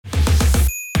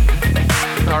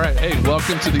All right. Hey,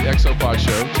 welcome to the ExoPod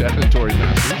show. Jeff and Tori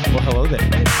Masters. Well, hello there.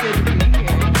 It's good to be here.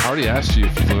 I already asked you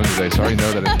if you flew in today, so I already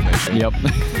know that information. Yep.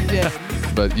 You did.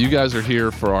 But you guys are here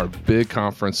for our big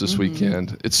conference this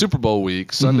weekend. It's Super Bowl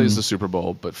week. Sunday's the Super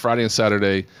Bowl, but Friday and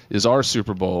Saturday is our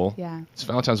Super Bowl. Yeah. It's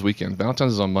Valentine's weekend.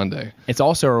 Valentine's is on Monday. It's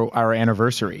also our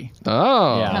anniversary.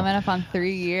 Oh. Yeah. Coming up on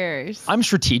 3 years. I'm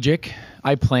strategic.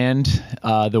 I planned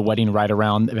the wedding right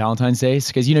around Valentine's Day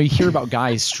because, you hear about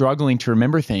guys struggling to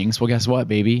remember things. Well, guess what,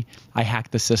 baby? I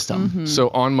hacked the system. So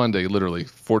on Monday, literally,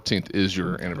 14th is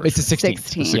your anniversary. It's the 16th.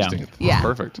 16th. The Yeah. 16th. Yeah.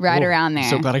 Perfect. Right Cool. around there.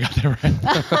 So glad I got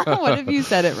that right. What if you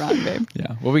said it wrong, babe?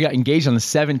 Yeah. Well, we got engaged on the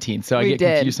 17th, so I We get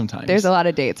did. confused sometimes. There's a lot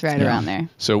of dates right Yeah. around there.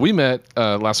 So we met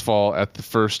last fall at the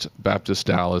First Baptist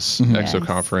Dallas EXO Yes.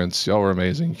 conference. Y'all were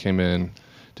amazing. You came in,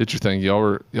 did your thing.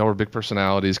 Y'all were big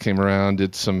personalities. Came around,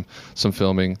 did some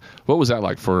filming. What was that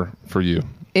like for you?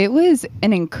 It was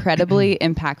an incredibly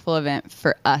impactful event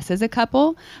for us as a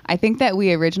couple. I think that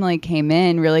we originally came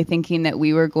in really thinking that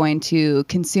we were going to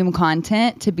consume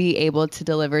content to be able to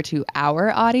deliver to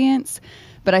our audience.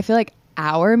 But I feel like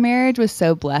our marriage was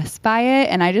so blessed by it.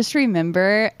 And I just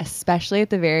remember, especially at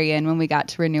the very end when we got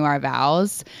to renew our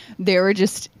vows, there were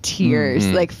just tears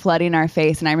like flooding our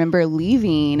face. And I remember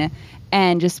leaving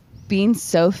and just being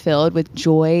so filled with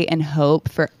joy and hope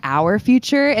for our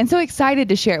future and so excited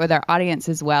to share it with our audience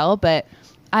as well. But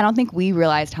I don't think we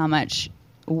realized how much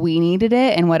we needed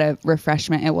it and what a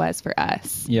refreshment it was for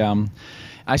us. Yeah.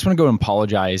 I just want to go and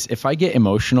apologize. If I get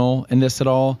emotional in this at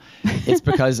all, it's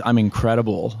because I'm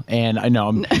incredible. And I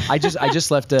know I just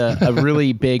left a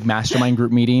really big mastermind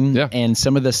group meeting. Yeah. And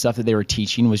some of the stuff that they were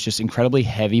teaching was just incredibly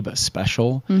heavy but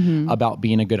special about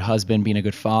being a good husband, being a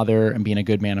good father, and being a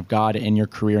good man of God in your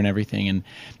career and everything.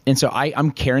 And so I'm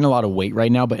carrying a lot of weight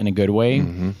right now, but in a good way.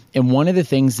 And one of the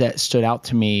things that stood out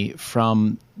to me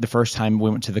from the first time we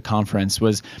went to the conference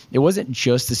was it wasn't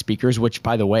just the speakers, which,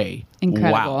 by the way,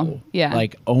 Incredible. wow. Yeah.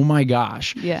 Like, oh my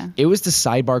gosh. Yeah. It was the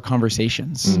sidebar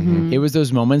conversations. It was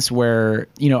those moments where,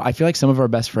 I feel like some of our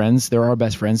best friends, they're our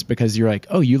best friends because you're like,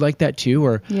 oh, you like that too?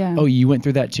 Or, Yeah. oh, you went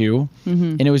through that too?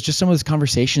 And it was just some of those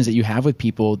conversations that you have with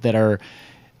people that are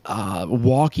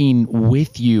walking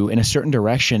with you in a certain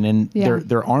direction, and Yeah.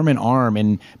 they're arm in arm.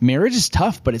 And marriage is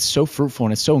tough, but it's so fruitful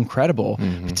and it's so incredible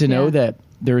to know Yeah. that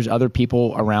there's other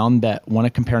people around that want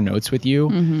to compare notes with you.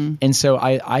 And so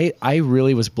I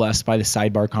really was blessed by the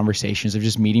sidebar conversations of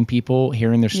just meeting people,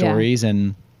 hearing their Yeah. stories,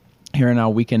 and hearing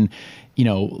how we can,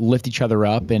 lift each other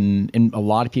up. And a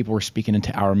lot of people were speaking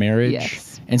into our marriage.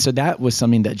 Yes. And so that was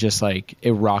something that just like,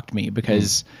 it rocked me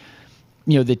because,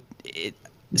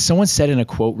 someone said in a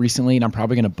quote recently, and I'm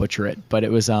probably going to butcher it, but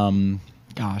it was,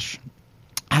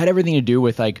 had everything to do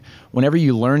with like whenever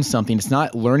you learn something, it's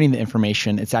not learning the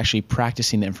information, it's actually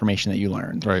practicing the information that you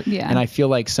learned. Right. Yeah. And I feel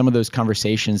like some of those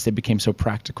conversations, they became so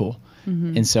practical.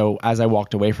 And so as I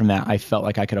walked away from that, I felt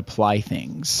like I could apply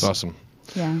things. Awesome.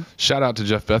 Yeah. Shout out to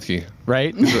Jeff Bethke.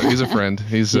 Right? He's a friend.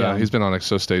 He's Yeah. he's been on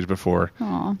EXO stage before.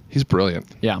 Aw. He's brilliant.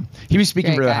 Yeah. He was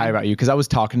speaking Great really guy. high about you because I was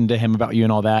talking to him about you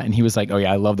and all that. And he was like, oh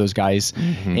yeah, I love those guys.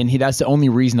 And that's the only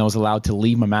reason I was allowed to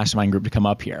leave my mastermind group to come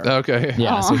up here. Okay.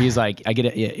 Yeah. Aw. So he's like, I get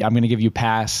it. Yeah, I'm going to give you a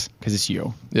pass because it's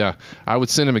you. Yeah. I would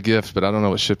send him a gift, but I don't know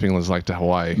what shipping was like to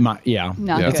Hawaii. Not It's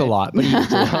a good. lot.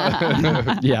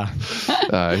 But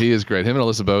yeah. He is great. Him and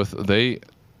Alyssa both, they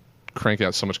crank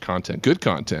out so much content, good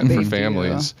content They for do.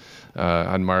 families.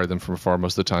 I admire them from afar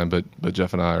most of the time, but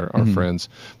Jeff and I are friends.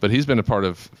 But he's been a part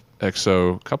of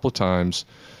EXO a couple of times,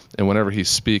 and whenever he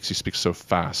speaks so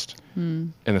fast,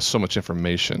 and there's so much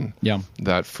information Yeah.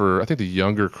 that for, I think, the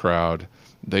younger crowd,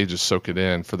 they just soak it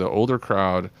in. For the older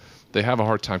crowd, they have a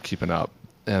hard time keeping up,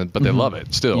 but they love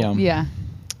it still. Yeah. Yeah.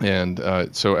 And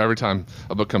so every time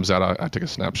a book comes out, I take a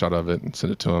snapshot of it and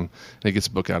send it to him. And he gets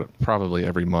a book out probably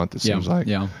every month, it seems like.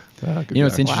 Yeah. Good It's guy.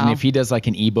 interesting Wow. if he does like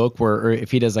an ebook or if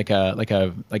he does it's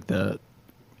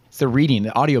the reading,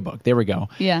 the audiobook. There we go.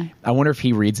 Yeah. I wonder if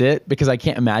he reads it because I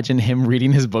can't imagine him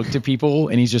reading his book to people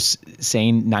and he's just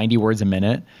saying 90 words a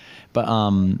minute. But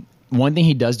one thing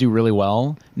he does do really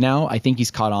well now, I think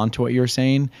he's caught on to what you were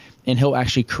saying, and he'll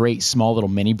actually create small little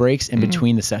mini breaks in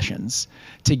between the sessions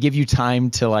to give you time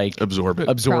to like Absorb it.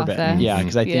 Process. Yeah,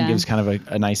 because I think Yeah. it was kind of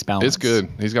a nice balance. It's good.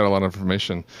 He's got a lot of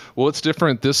information. Well, it's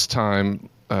different this time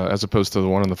as opposed to the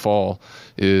one in the fall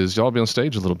is y'all be on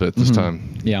stage a little bit this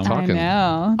time. Yeah. Talking. I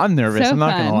know. I'm nervous. So I'm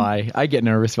not going to fun. lie. I get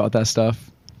nervous about that stuff.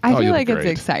 I Oh, feel you'll be like it's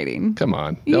great. exciting. Come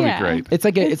on. That'll Yeah. be great. It's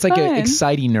like It's an fun.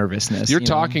 exciting nervousness. You're you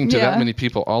know? talking to Yeah. that many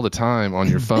people all the time on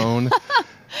your phone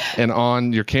and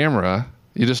on your camera.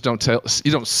 You just don't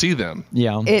see them.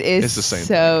 Yeah. It is It's the same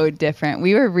so different.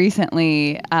 We were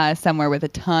recently somewhere with a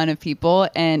ton of people,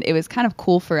 and it was kind of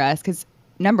cool for us because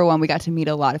number one, we got to meet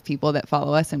a lot of people that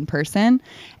follow us in person.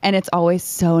 And it's always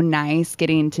so nice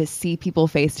getting to see people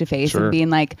face to face and being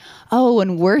like, oh,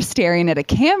 when we're staring at a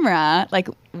camera, like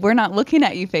we're not looking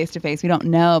at you face to face. We don't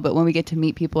know. But when we get to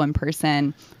meet people in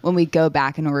person, when we go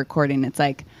back and we're recording, it's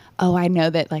like, oh, I know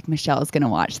that like Michelle is going to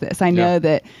watch this. I know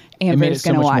that Amber is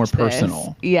going to watch this. It made it so much more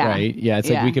personal. Yeah. Right? Yeah. It's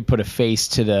like we could put a face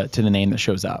to the name that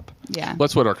shows up. Yeah. Well,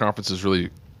 that's what our conference is really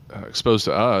exposed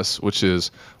to us, which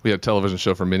is we had a television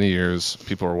show for many years.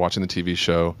 People were watching the TV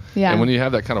show. Yeah. And when you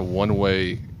have that kind of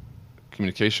one-way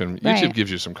communication, YouTube gives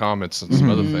you some comments and some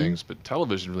other things, but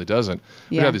television really doesn't.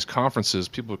 We have these conferences.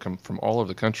 People come from all over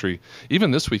the country.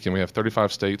 Even this weekend, we have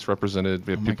 35 states represented.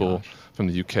 We have people from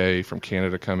the UK, from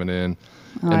Canada coming in.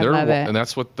 And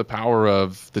that's what the power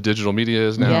of the digital media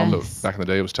is now. But back in the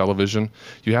day, it was television.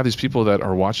 You have these people that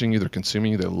are watching you, they're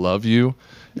consuming you, they love you,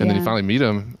 and then you finally meet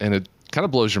them, and it kind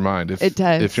of blows your mind. It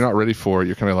does. If you're not ready for it,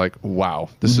 you're kind of like, wow,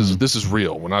 this is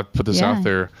real. When I put this out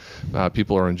there,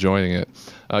 people are enjoying it.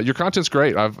 Your content's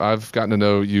great. I've gotten to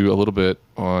know you a little bit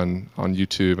on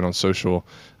YouTube and on social.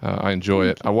 I enjoy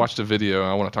it. I watched a video.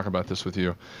 I want to talk about this with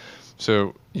you.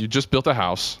 So you just built a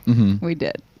house. We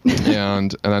did.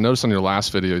 and I noticed on your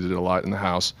last video you did a lot in the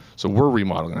house. So we're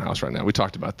remodeling the house right now. We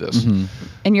talked about this.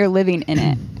 And you're living in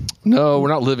it. No, we're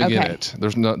not living in it.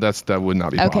 There's no that would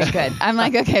not be possible. Okay, good. I'm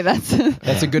like, okay, that's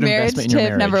a good investment in your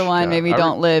marriage. Number one, maybe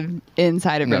don't live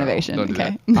inside of renovation. Don't do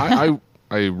okay. That.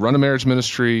 I run a marriage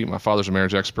ministry. My father's a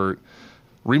marriage expert.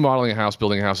 Remodeling a house,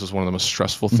 building a house is one of the most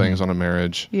stressful things on a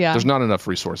marriage. Yeah. There's not enough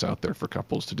resource out there for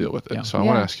couples to deal with it. Yeah. So I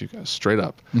want to ask you guys straight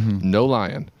up, no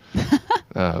lying.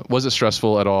 Was it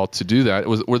stressful at all to do that?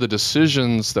 Were the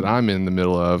decisions that I'm in the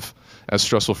middle of as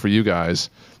stressful for you guys?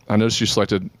 I noticed you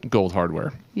selected gold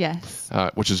hardware. Yes.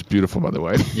 Which is beautiful, by the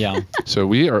way. Yeah. So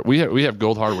we have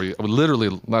gold hardware.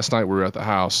 Literally last night we were at the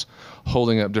house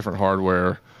holding up different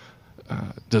hardware.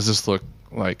 Does this look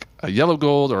like a yellow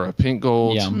gold or a pink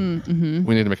gold? Yeah.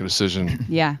 We need to make a decision.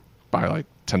 By like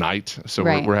tonight. So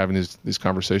we're having these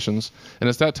conversations, and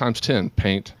it's that times 10: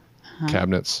 paint,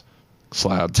 cabinets,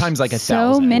 slabs. Times like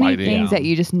 1,000. So many lighting. things that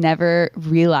you just never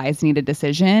realized need a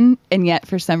decision, and yet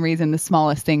for some reason the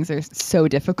smallest things are so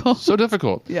difficult. So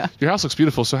difficult. Yeah. Your house looks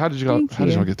beautiful. So how did y'all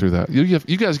get through that?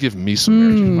 You guys give me some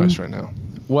marriage advice right now.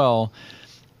 Well,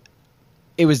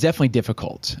 it was definitely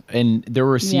difficult, and there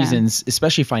were seasons,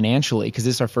 especially financially, because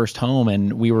this is our first home,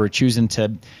 and we were choosing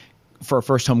to, for our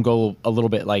first home, go a little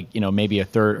bit like, maybe a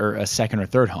third or a second or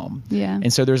third home. Yeah.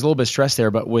 And so there's a little bit of stress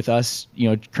there, but with us,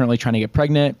 currently trying to get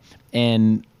pregnant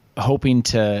and hoping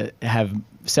to have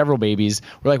several babies,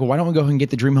 we're like, well, why don't we go ahead and get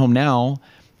the dream home now?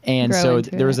 And so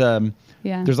there's a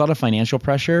lot of financial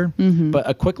pressure, but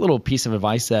a quick little piece of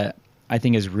advice that I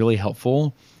think is really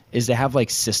helpful is to have like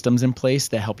systems in place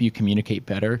that help you communicate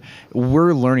better.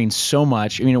 We're learning so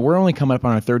much. I mean, we're only coming up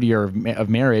on our third year of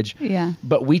marriage,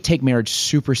 but we take marriage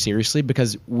super seriously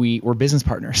because we're business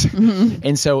partners.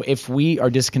 And so if we are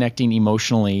disconnecting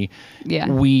emotionally,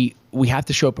 we have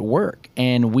to show up at work,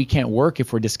 and we can't work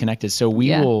if we're disconnected. So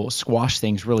we will squash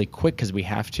things really quick because we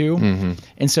have to.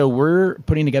 And so we're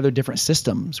putting together different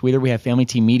systems. Whether we have family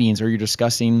team meetings or you're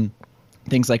discussing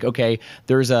things like, okay,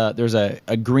 there's a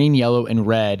green, yellow, and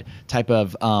red type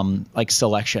of like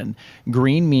selection.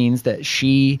 Green means that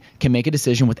she can make a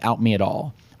decision without me at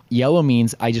all. Yellow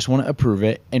means I just want to approve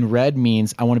it, and red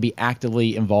means I want to be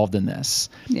actively involved in this.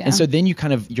 And so then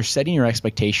you're setting your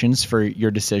expectations for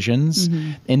your decisions,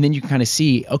 and then you can kind of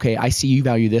see, okay, I see you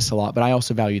value this a lot, but I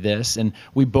also value this, and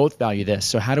we both value this.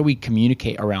 So how do we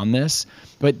communicate around this?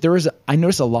 But I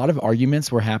noticed a lot of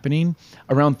arguments were happening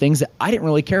around things that I didn't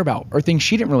really care about, or things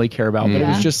she didn't really care about. But it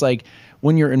was just like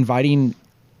when you're inviting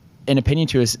an opinion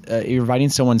to us, you're inviting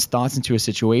someone's thoughts into a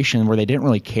situation where they didn't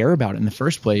really care about it in the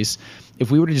first place.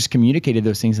 If we would have just communicated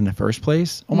those things in the first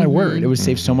place, oh my word, it would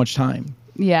save so much time.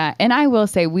 Yeah. And I will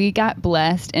say we got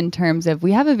blessed in terms of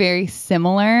we have a very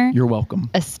similar You're welcome.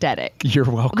 aesthetic. You're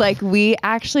welcome. Like we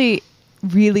actually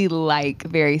really like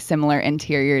very similar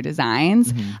interior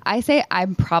designs. I say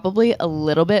I'm probably a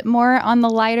little bit more on the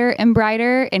lighter and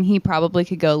brighter, and he probably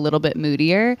could go a little bit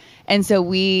moodier. And so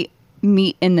we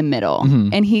meet in the middle,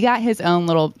 and he got his own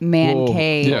little man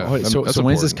cave. Yeah, so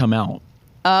when does this come out?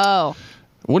 Oh,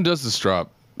 when does this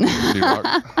drop?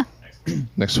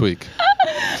 Next week.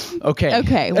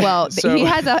 Okay. Well, he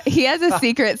has a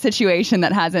secret situation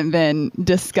that hasn't been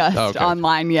discussed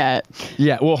online yet.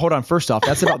 Yeah. Well, hold on. First off,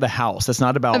 that's about the house. That's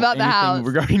not about anything the house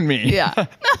regarding me. Yeah.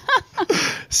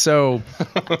 So,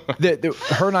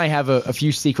 her and I have a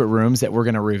few secret rooms that we're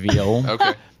gonna reveal.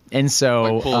 Okay. And so,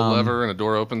 like pull a lever and a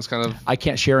door opens, kind of. I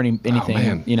can't share anything. Oh,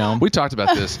 man. You know. We talked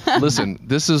about this. Listen,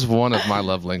 this is one of my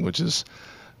love languages.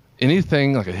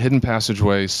 anything like a hidden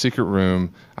passageway, secret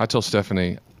room. I told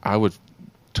Stephanie I would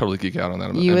totally geek out on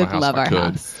that You in my would house love if I our could.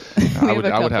 house.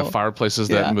 I would have fireplaces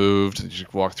Yeah. that moved that you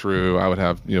could walk through. I would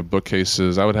have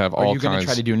bookcases. I would have all Are you going kinds. to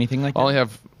try to do anything like that?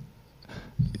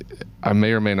 I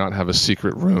may or may not have a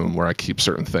secret room where I keep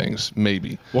certain things.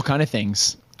 Maybe. What kind of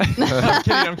things?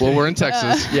 Well, we're in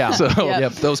Texas. Yeah. So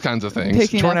Yep. those kinds of things.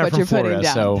 Picking Torn up out what from you're putting Florida,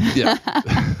 down. so Yeah.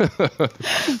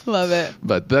 Love it.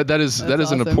 But that is an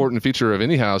awesome. important feature of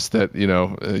any house that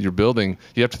you're building.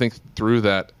 You have to think through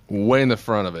that way in the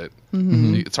front of it.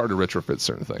 Mm-hmm. It's hard to retrofit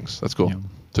certain things. That's cool. Yeah.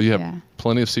 So you have Yeah.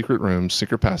 plenty of secret rooms,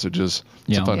 secret passages.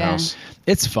 It's Yeah. a fun Yeah. house.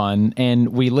 It's fun, and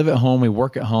we live at home, we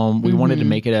work at home. We wanted to Mm-hmm.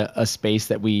 make it a space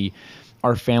that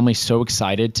our family's so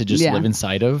excited to just Yeah. live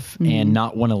inside of and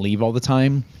not want to leave all the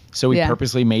time. So we Yeah.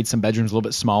 purposely made some bedrooms a little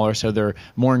bit smaller so they're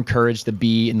more encouraged to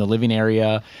be in the living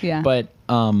area. Yeah. But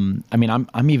I'm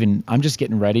just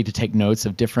getting ready to take notes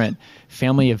of different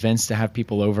family events to have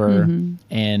people over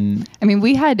and I mean,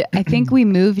 I think we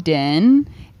moved in,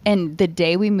 and the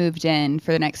day we moved in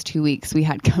for the next 2 weeks, we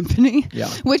had company. Yeah.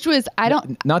 Which was,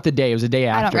 not the day, it was the day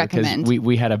I don't after because recommend.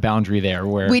 we had a boundary there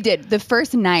where we did. The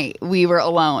first night we were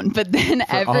alone, but then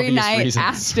every obvious night reasons.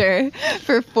 after,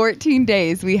 for 14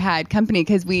 days, we had company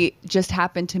because we just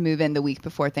happened to move in the week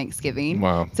before Thanksgiving.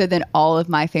 Wow. So then all of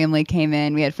my family came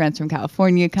in. We had friends from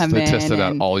California come They in. tested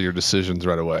out and all your decisions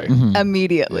right away.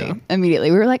 immediately. Yeah.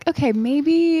 Immediately. We were like, okay,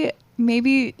 maybe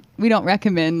we don't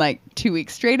recommend like 2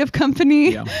 weeks straight of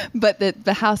company, Yeah. but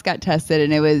the house got tested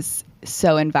and it was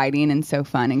so inviting and so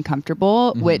fun and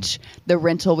comfortable, which the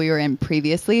rental we were in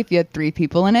previously, if you had 3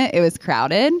 people in it was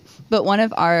crowded. But one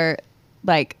of our,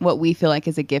 like, what we feel like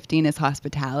is a gifting is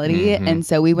hospitality. And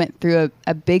so we went through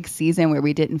a big season where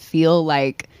we didn't feel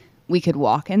like we could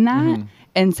walk in that.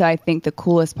 And so I think the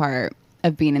coolest part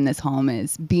of being in this home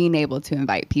is being able to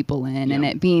invite people in and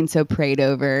it being so prayed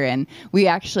over. And we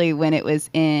actually, when it was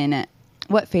in,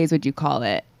 what phase would you call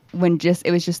it? When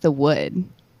it was just the wood.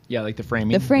 yeah, like the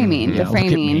framing. The framing, Yeah, the look at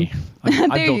framing. me. I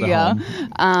There built you a go. home.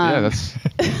 Yeah, that's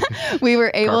We were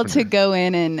able to Carpenter. go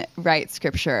in and write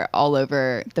scripture all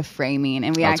over the framing,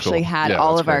 and we That's actually cool. had Yeah,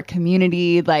 all that's of our great.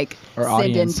 community like Our send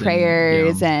in audience and,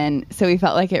 prayers, yeah. and so we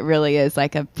felt like it really is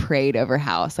like a prayed over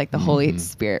house, like the Holy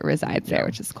Spirit resides there,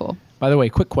 which is cool. By the way,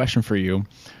 quick question for you.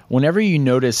 Whenever you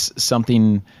notice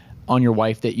something on your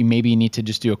wife that you maybe need to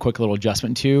just do a quick little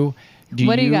adjustment to,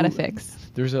 What do you got to fix?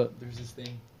 There's this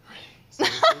thing.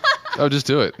 oh, just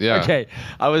do it. Yeah. Okay.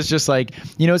 I was just like,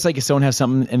 it's like if someone has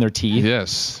something in their teeth.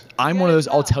 Yes. I'm one of those,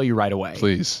 I'll tell you right away.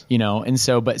 Please. And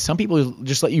so, but some people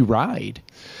just let you ride.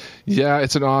 Yeah,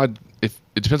 it's an odd. If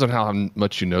it depends on how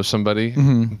much you know somebody,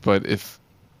 but if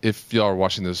y'all are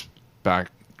watching this back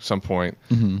some point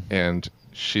and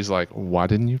she's like, "Why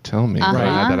didn't you tell me? I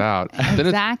had that out." Then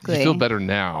Exactly. you feel better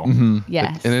now.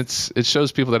 Yes. And it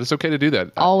shows people that it's okay to do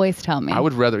that. Always tell me. I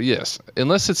would rather, yes,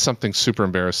 unless it's something super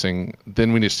embarrassing,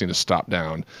 then we just need to stop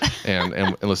down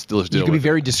and let's deal You can be with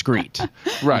very discreet.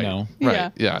 it. Right. know?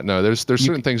 Right. Yeah. No, there's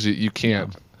certain things you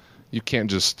can't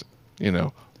just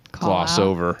Call gloss out.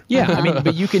 over. Yeah. I mean,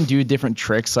 but you can do different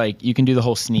tricks. Like you can do the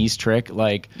whole sneeze trick,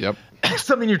 like Yep.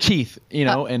 something in your teeth,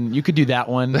 and you could do that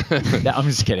one. I'm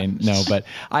just kidding. No, but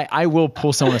I will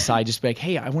pull someone aside, just be like,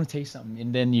 hey, I want to tell you something.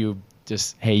 And then you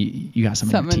just, hey, you got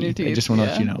something in your teeth. I just want to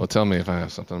let you know. Well, tell me if I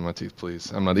have something in my teeth,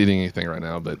 please. I'm not eating anything right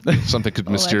now, but something could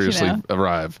We'll let you mysteriously know.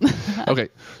 arrive. Okay,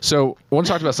 so I want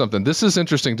to talk about something. This is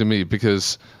interesting to me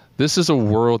because this is a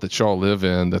world that y'all live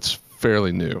in that's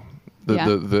fairly new.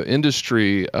 The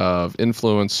industry of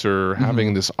influencer,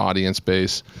 having this audience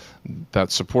base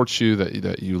that supports you,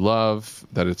 that you love,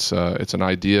 that it's an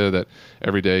idea that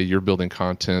every day you're building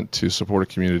content to support a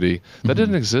community that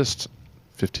didn't exist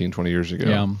 15, 20 years ago.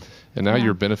 Yeah. And now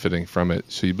you're benefiting from it.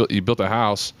 So you built a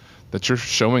house that you're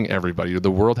showing everybody.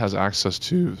 The world has access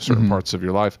to certain parts of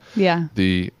your life. Yeah.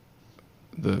 The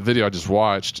video I just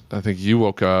watched, I think you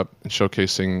woke up and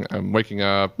showcasing, I'm waking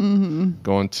up,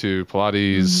 going to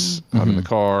Pilates, I'm in the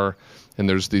car, and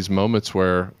there's these moments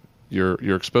where you're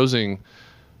exposing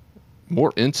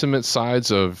more intimate sides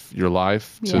of your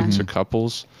life to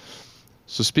couples.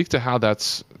 So speak to how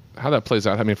that plays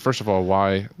out. I mean, first of all,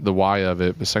 why of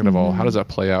it, but second of all, how does that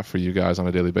play out for you guys on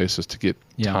a daily basis to get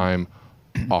time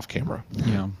off camera?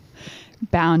 Yeah.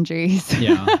 Boundaries.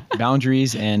 Yeah.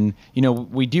 Boundaries. And,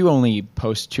 we do only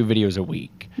post 2 videos a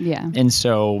week. Yeah. And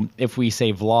so if we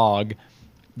say vlog,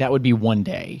 that would be one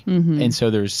day. And so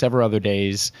there's several other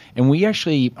days. And we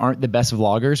actually aren't the best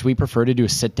vloggers. We prefer to do a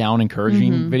sit down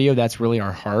encouraging video. That's really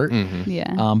our heart.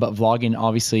 Yeah. But vlogging,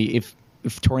 obviously, if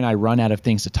Tori and I run out of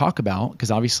things to talk about,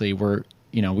 because obviously we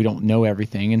don't know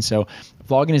everything. And so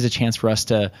vlogging is a chance for us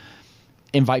to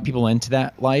invite people into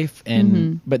that life.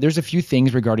 And but there's a few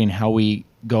things regarding how we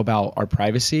go about our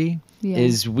privacy.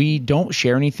 Is we don't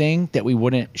share anything that we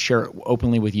wouldn't share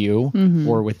openly with you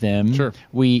or with them. Sure.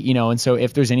 We, and so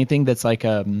if there's anything that's like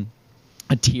a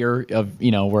tier of,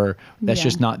 where that's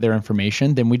just not their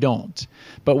information, then we don't.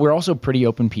 But we're also pretty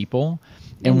open people.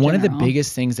 And one of the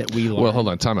biggest things that we learn. Well, hold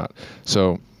on, time out.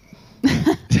 So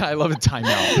I love a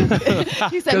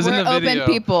timeout. He said we're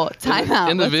open people. Time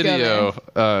out. In the Let's go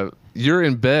video, you're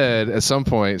in bed at some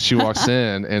point. She walks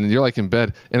in, and you're like in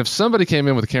bed. And if somebody came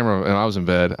in with a camera and I was in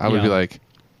bed, I would be like,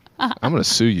 I'm gonna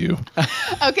sue you.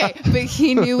 Okay, but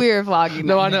he knew we were vlogging.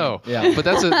 No, I know. Yeah. But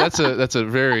that's a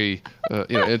very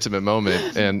intimate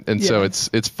moment, and so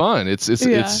it's fun.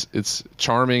 It's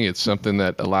charming. It's something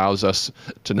that allows us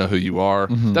to know who you are.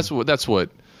 That's what.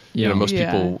 Most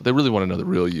people, they really want to know the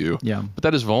real you. Yeah. But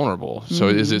that is vulnerable. So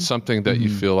is it something that you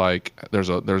feel like there's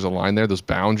a line there, those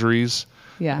boundaries?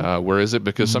 Yeah. Where is it?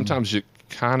 Because sometimes you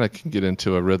kind of can get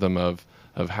into a rhythm of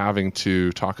having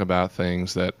to talk about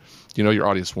things that your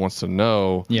audience wants to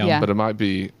know, but it might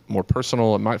be more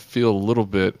personal. It might feel a little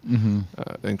bit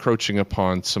encroaching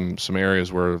upon some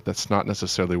areas where that's not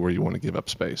necessarily where you want to give up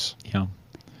space. Yeah.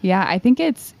 Yeah, I think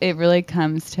it really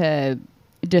comes to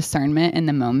discernment in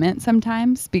the moment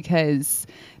sometimes, because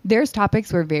there's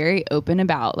topics we're very open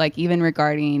about, like even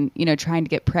regarding, trying to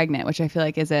get pregnant, which I feel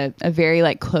like is a very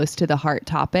like close to the heart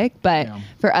topic. But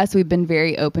for us, we've been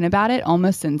very open about it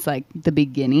almost since like the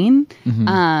beginning.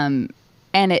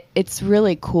 And it's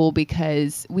really cool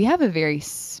because we have a very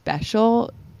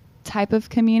special type of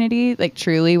community. Like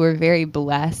truly, we're very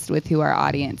blessed with who our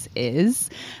audience is.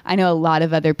 I know a lot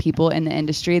of other people in the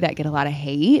industry that get a lot of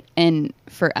hate, and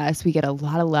for us, we get a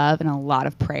lot of love and a lot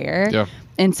of prayer. Yeah.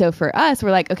 And so for us, we're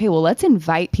like, okay, well, let's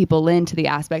invite people into the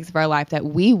aspects of our life that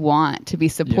we want to be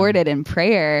supported in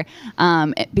prayer,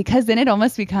 because then it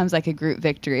almost becomes like a group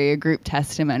victory, a group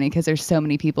testimony, because there's so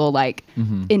many people like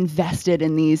invested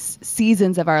in these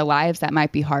seasons of our lives that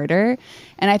might be harder.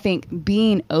 And I think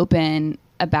being open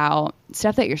about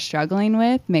stuff that you're struggling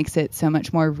with makes it so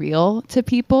much more real to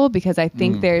people, because I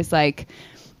think there's like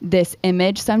this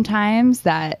image sometimes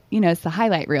that, it's the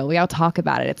highlight reel. We all talk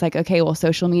about it. It's like, okay, well,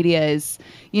 social media is,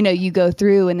 you go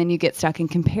through and then you get stuck in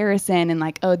comparison and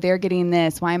like, oh, they're getting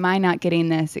this. Why am I not getting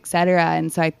this, et cetera.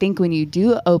 And so I think when you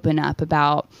do open up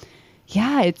about,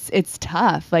 it's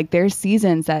tough. Like there's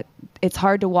seasons that it's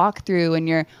hard to walk through and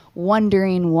you're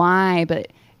wondering why, but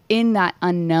in that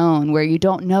unknown where you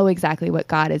don't know exactly what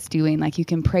God is doing, like you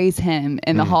can praise him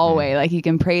in the hallway, like you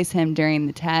can praise him during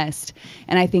the test.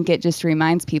 And I think it just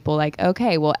reminds people like,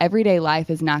 okay, well, everyday life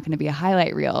is not going to be a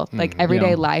highlight reel. Like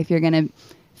everyday life, you're going to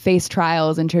face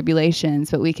trials and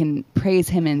tribulations, but we can praise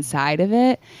him inside of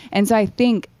it. And so I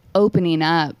think opening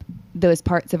up those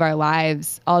parts of our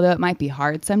lives, although it might be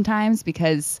hard sometimes,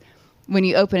 because when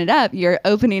you open it up, you're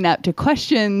opening up to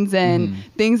questions and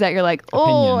things that you're like,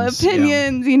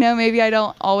 opinions, maybe I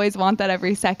don't always want that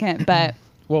every second, but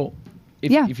well,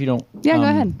 if you don't, go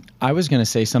ahead. I was going to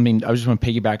say something. I just want to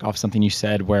piggyback off something you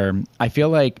said, where I feel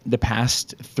like the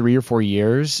past 3 or 4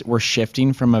 years, we're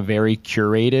shifting from a very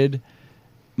curated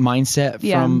mindset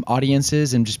from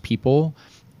audiences and just people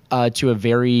to a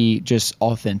very just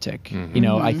authentic,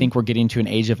 I think we're getting to an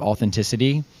age of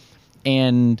authenticity.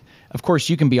 And of course,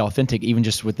 you can be authentic even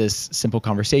just with this simple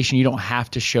conversation. You don't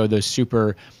have to show those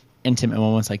super intimate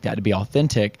moments like that to be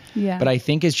authentic. Yeah. But I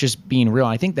think it's just being real.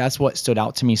 I think that's what stood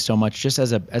out to me so much, just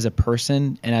as a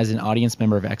person and as an audience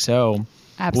member of XO.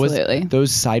 Absolutely. Was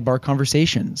those sidebar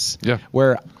conversations. Yeah.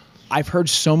 Where I've heard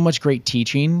so much great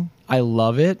teaching. I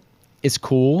love it. It's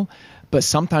cool. But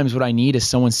sometimes what I need is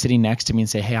someone sitting next to me and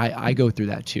say, hey, I go through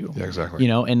that too. Yeah, exactly.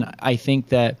 And I think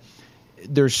that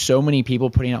there's so many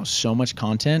people putting out so much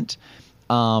content.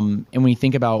 And when you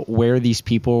think about where these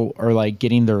people are like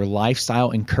getting their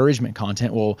lifestyle encouragement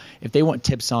content, well, if they want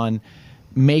tips on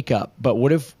makeup, but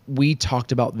what if we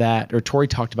talked about that, or Tori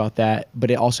talked about that, but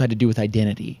it also had to do with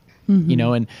identity,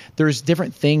 and there's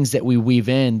different things that we weave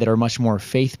in that are much more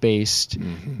faith-based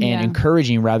and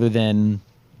encouraging rather than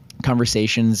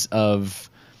conversations of,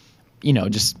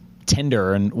 just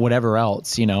Tinder and whatever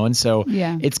else, and so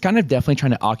it's kind of definitely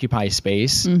trying to occupy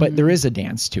space, but there is a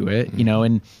dance to it,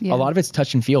 and a lot of it's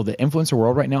touch and feel. The influencer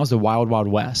world right now is the wild, wild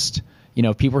west.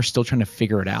 People are still trying to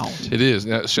figure it out. It is.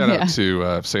 Now, shout out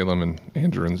to Salem and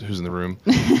Andrew, who's in the room.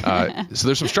 So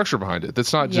there's some structure behind it.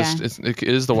 That's not just it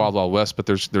is the wild, wild west, but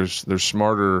there's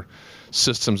smarter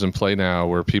systems in play now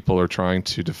where people are trying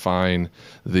to define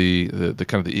the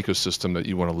kind of the ecosystem that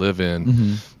you want to live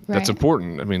in. That's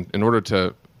important. I mean, in order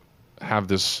to have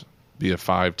this be a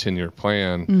 5-10 year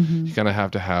plan, you kind of have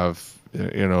to have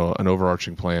an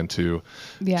overarching plan to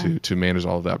manage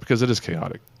all of that, because it is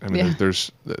chaotic. I mean,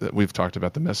 we've talked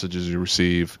about the messages you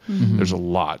receive. There's a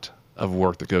lot of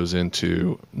work that goes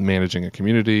into managing a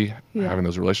community, having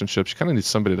those relationships. You kind of need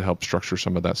somebody to help structure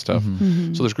some of that stuff.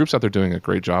 So there's groups out there doing a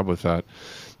great job with that.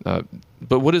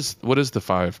 But what is the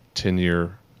 5-10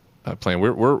 year plan?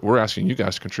 We're asking you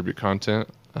guys to contribute content.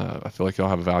 I feel like y'all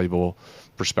have a valuable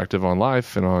perspective on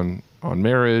life and on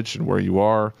marriage and where you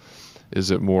are.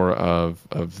 Is it more of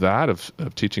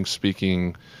teaching,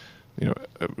 speaking,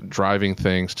 driving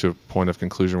things to a point of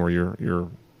conclusion where you're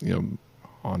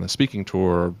on a speaking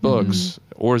tour or books,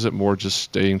 or is it more just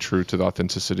staying true to the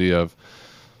authenticity of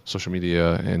social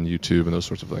media and YouTube and those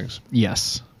sorts of things?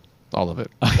 Yes. All of it.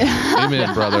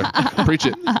 Amen, brother. Preach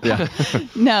it. Yeah.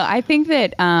 No, I think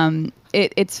that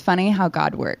it's funny how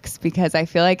God works, because I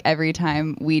feel like every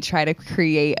time we try to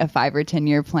create a 5 or 10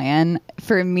 year plan,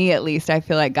 for me at least, I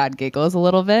feel like God giggles a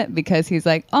little bit, because he's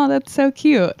like, oh, that's so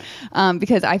cute.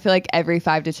 Because I feel like every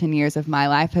 5 to 10 years of my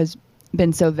life has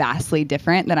been so vastly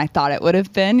different than I thought it would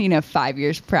have been, 5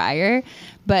 years prior.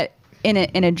 But in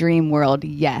a dream world,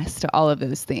 yes to all of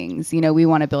those things. We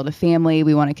want to build a family.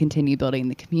 We want to continue building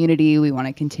the community. We want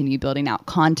to continue building out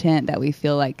content that we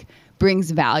feel like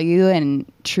brings value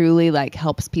and truly like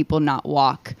helps people not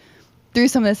walk through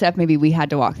some of the stuff maybe we had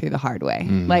to walk through the hard way.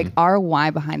 Like our why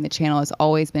behind the channel has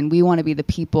always been, we want to be the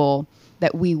people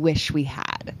that we wish we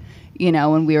had,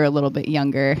 when we were a little bit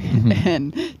younger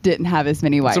and didn't have as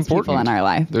many wise people in our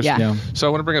life. So I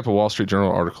want to bring up a Wall Street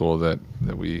Journal article that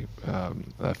we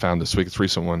found this week. It's a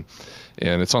recent one,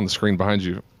 and it's on the screen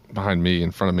behind me,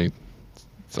 in front of me.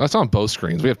 So it's on both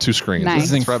screens. We have 2 screens. Nice.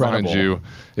 This is right behind you.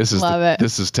 This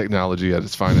is technology at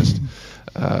its finest.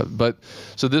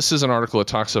 So this is an article that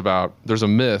talks about, there's a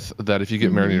myth that if you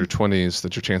get married in your 20s,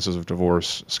 that your chances of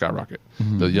divorce skyrocket.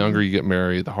 The younger you get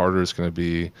married, the harder it's going to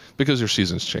be, because your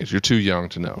seasons change. You're too young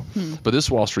to know. But this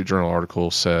Wall Street Journal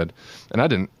article said, and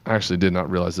I actually did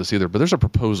not realize this either, but there's a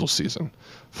proposal season.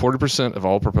 40% of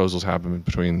all proposals happen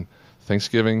between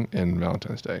Thanksgiving and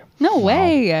Valentine's Day. No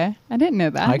way. I didn't know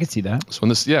that. I could see that. So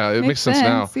it makes sense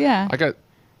now. Yeah.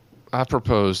 I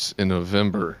proposed in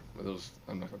November.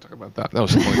 I'm not going to talk about that. That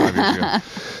was 25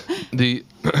 years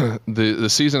ago. The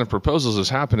season of proposals is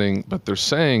happening, but they're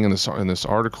saying in this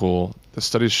article, the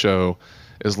studies show,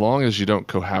 as long as you don't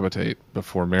cohabitate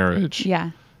before marriage. Yeah.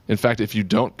 In fact, if you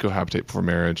don't cohabitate before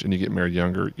marriage and you get married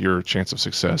younger, your chance of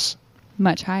success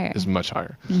is much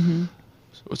higher.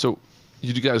 So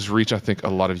you guys reach, I think, a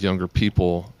lot of younger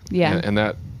people. Yeah. And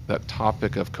that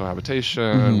topic of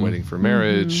cohabitation, waiting for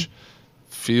marriage,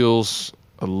 feels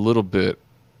a little bit.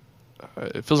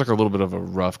 It feels like a little bit of a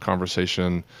rough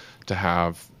conversation to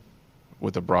have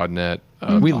with a broad net.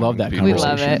 We love that conversation. We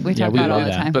love it. We talk about it all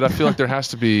the time. But I feel like there has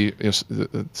to be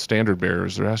standard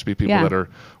bearers. There has to be people that are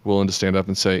willing to stand up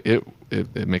and say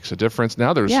it makes a difference.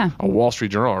 Now there's a Wall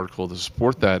Street Journal article to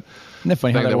support that. Isn't it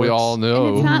funny how that we all know.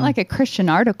 And it's not like a Christian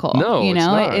article. No, it's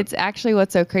not. It's actually,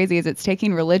 what's so crazy is it's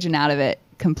taking religion out of it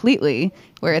completely,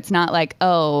 where it's not like,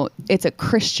 oh, it's a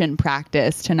Christian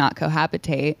practice to not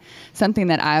cohabitate. Something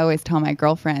that I always tell my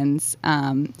girlfriends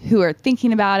who are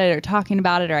thinking about it or talking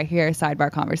about it, or I hear a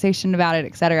sidebar conversation about it,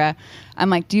 etc. I'm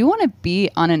like, do you want to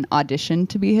be on an audition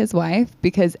to be his wife?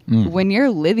 Because when you're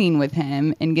living with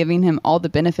him and giving him all the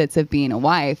benefits of being a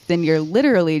wife, then you're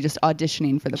literally just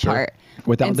auditioning for the part.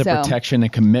 Without the protection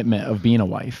and commitment of being a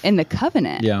wife. In the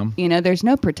covenant. There's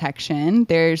no protection.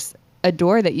 There's a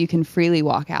door that you can freely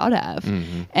walk out of.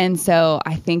 And so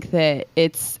I think that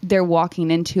they're walking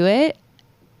into it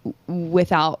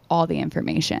without all the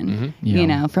information,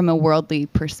 from a worldly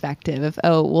perspective of,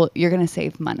 oh, well, you're going to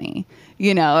save money,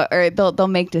 or they'll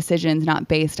make decisions not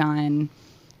based on,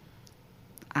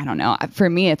 I don't know. For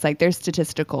me, it's like there's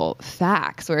statistical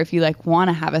facts where if you want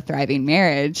to have a thriving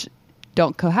marriage,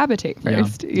 don't cohabitate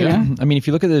first. You know? I mean, if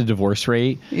you look at the divorce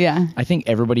rate, I think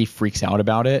everybody freaks out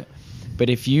about it. But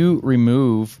if you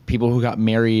remove people who got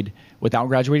married without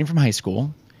graduating from high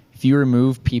school, if you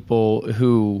remove people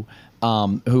who a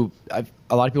lot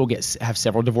of people have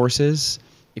several divorces,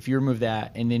 if you remove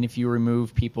that, and then if you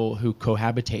remove people who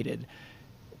cohabitated,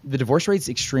 the divorce rate's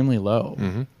extremely low.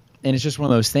 And it's just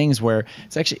one of those things where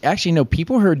it's actually no,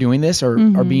 people who are doing this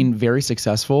are being very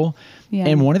successful.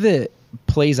 And one of the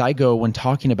plays I go when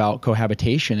talking about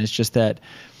cohabitation is just that,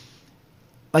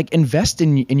 invest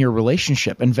in your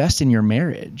relationship, invest in your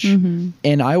marriage.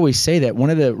 And I always say that one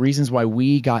of the reasons why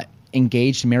we got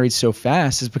engaged and married so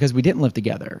fast is because we didn't live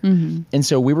together. And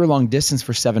so we were long distance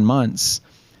for 7 months.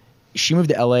 She moved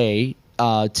to LA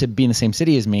to be in the same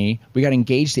city as me. We got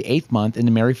engaged the 8th month and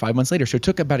then married 5 months later. So it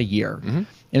took about a year. And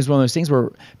it was one of those things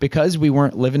where, because we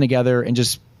weren't living together and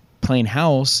just playing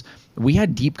house, we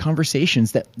had deep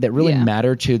conversations that really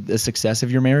matter to the success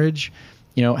of your marriage.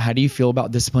 You know, how do you feel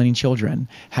about disciplining children?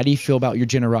 How do you feel about your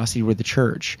generosity with the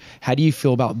church? How do you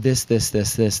feel about this?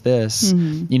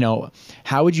 You know,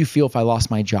 how would you feel if I lost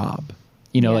my job?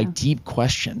 You know, like deep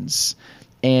questions.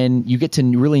 And you get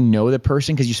to really know the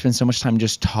person because you spend so much time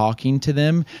just talking to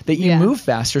them that you move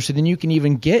faster. So then you can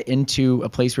even get into a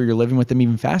place where you're living with them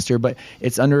even faster, but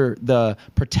it's under the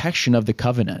protection of the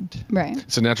covenant. Right.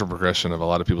 It's a natural progression of a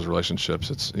lot of people's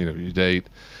relationships. It's, you know, you date,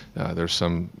 there's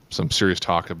some serious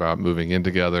talk about moving in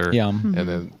together. Yeah. And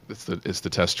then it's the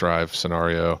test drive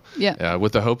scenario. Yeah.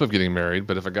 With the hope of getting married.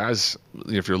 But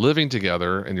if you're living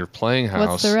together and you're playing house.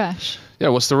 What's the rush? Yeah,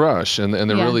 what's the rush? And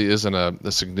there really isn't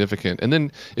a significant. And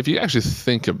then if you actually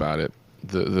think about it,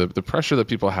 the pressure that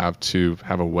people have to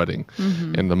have a wedding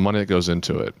and the money that goes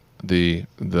into it, the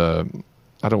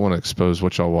I don't want to expose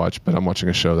what y'all watch, but I'm watching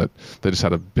a show that they just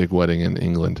had a big wedding in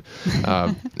England.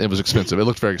 It was expensive. It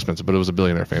looked very expensive, but it was a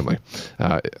billionaire family.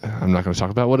 I'm not going to talk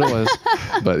about what it was,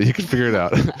 but you can figure it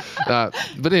out.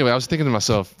 But anyway, I was thinking to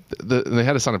myself, they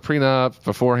had to sign a prenup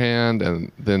beforehand,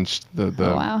 and then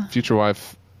the future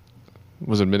wife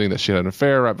was admitting that she had an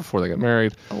affair right before they got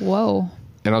married. Whoa.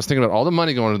 And I was thinking about all the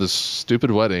money going into this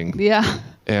stupid wedding. Yeah.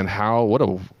 And what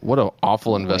a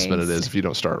awful investment it is if you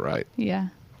don't start right. Yeah.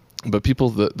 But people,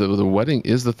 the wedding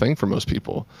is the thing for most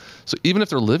people. So even if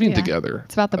they're living together,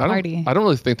 it's about the party. I don't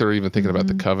really think they're even thinking about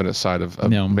the covenant side of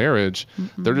marriage.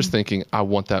 They're just thinking, I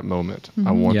want that moment.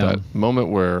 I want that moment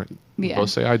where we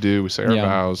both say I do, we say our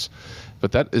vows.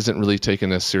 But that isn't really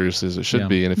taken as seriously as it should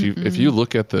be. And if you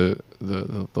look at the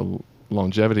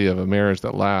longevity of a marriage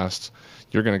that lasts,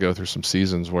 you're going to go through some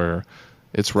seasons where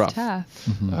it's rough. Tough.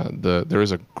 There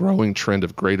is a growing trend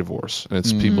of gray divorce, and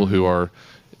it's people who are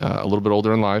a little bit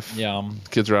older in life. Yeah.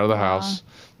 Kids are out of the house,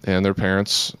 and their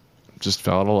parents just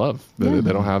fell out of love.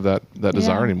 They don't have that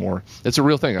desire anymore. It's a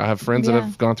real thing. I have friends that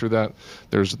have gone through that.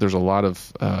 There's a lot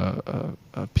of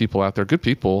people out there, good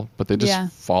people, but they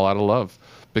just fall out of love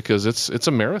because it's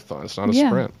a marathon. It's not a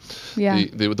sprint. Yeah.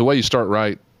 The way you start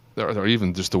right, or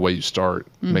even just the way you start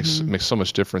makes so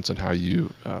much difference in how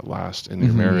you last in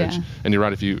your marriage. And you're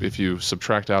right, if you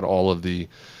subtract out all of the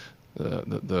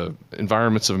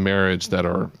environments of marriage that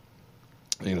are,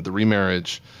 you know, the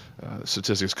remarriage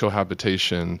statistics,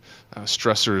 cohabitation,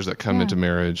 stressors that come into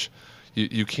marriage,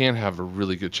 you can have a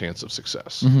really good chance of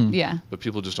success. Yeah. But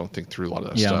people just don't think through a lot of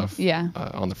that stuff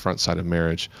on the front side of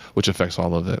marriage, which affects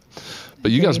all of it.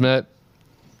 But you guys met.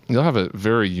 You'll have a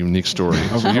very unique story.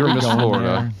 So you're Miss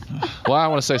Florida. Well, I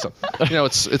want to say something. You know,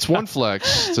 it's one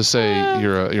flex to say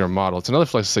you're a model. It's another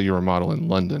flex to say you're a model in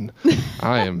London.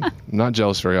 I am not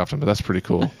jealous very often, but that's pretty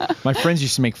cool. My friends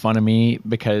used to make fun of me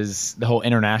because the whole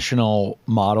international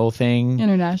model thing.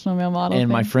 International male model. And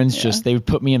my friends they would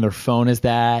put me in their phone as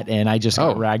that, and I just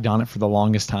got ragged on it for the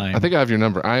longest time. I think I have your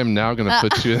number. I am now going to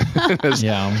put you as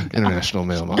international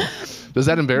male model. Does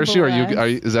that embarrass you?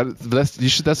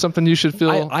 That's something you should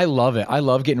feel? I love it. I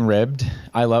love getting ribbed.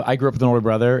 I grew up with an older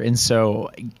brother, and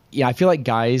so I feel like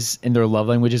guys and their love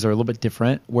languages are a little bit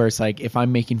different. Where it's like if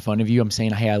I'm making fun of you, I'm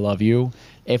saying, "Hey, I love you."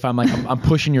 If I'm like I'm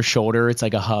pushing your shoulder, it's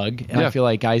like a hug. And I feel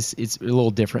like guys, it's a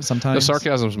little different sometimes. The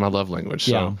sarcasm is my love language.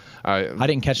 So I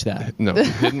didn't catch that. No,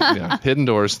 hidden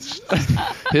doors,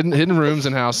 hidden rooms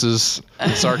and houses.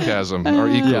 And sarcasm are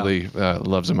equally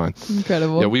loves of mine.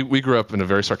 Incredible. Yeah, we grew up in a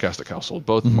very sarcastic household.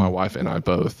 Both my wife and I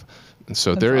both. And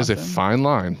so there is a fine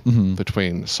line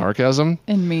between sarcasm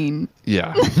and mean.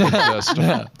 Yeah, just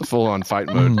full on fight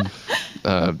mode.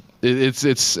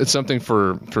 It's something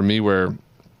for me where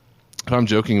if I'm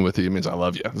joking with you, it means I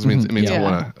love you. It means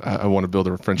I want to build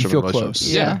a friendship and relationship.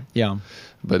 Close. Yeah.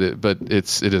 But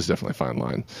it is definitely a fine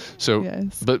line. So,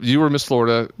 but you were Miss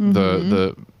Florida.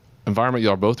 The environment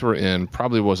y'all both were in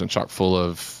probably wasn't chock full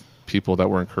of people that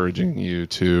were encouraging you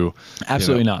to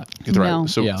absolutely not get the right.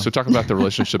 So talk about the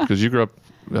relationship because you grew up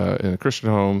in a Christian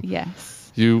home.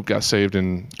 Yes. You got saved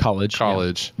in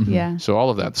college. Yeah. So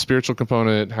all of that, the spiritual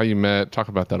component, how you met, talk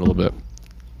about that a little bit.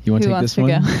 You want to take this one?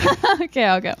 Go? Okay,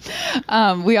 I'll go.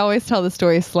 We always tell the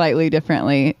story slightly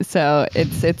differently, so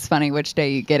it's funny which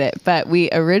day you get it. But we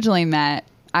originally met.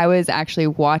 I was actually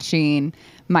watching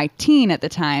my teen at the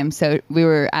time, so we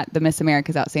were at the Miss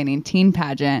America's Outstanding Teen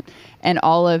pageant, and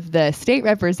all of the state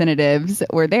representatives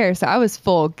were there. So I was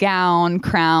full gown,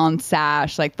 crown,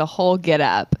 sash, like the whole get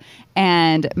up.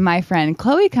 And my friend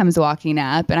Chloe comes walking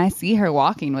up, and I see her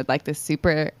walking with like this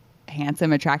super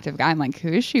handsome, attractive guy. I'm like,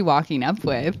 who is she walking up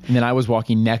with? And then I was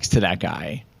walking next to that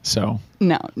guy. So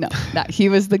No, he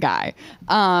was the guy.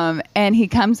 And he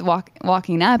comes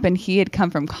walking up, and he had come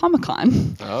from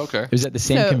Comic-Con. Oh, okay. it was at the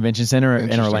same convention center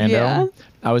in Orlando. Yeah.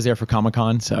 I was there for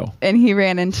Comic-Con, so. And he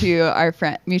ran into our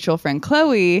mutual friend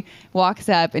Chloe, walks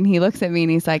up, and he looks at me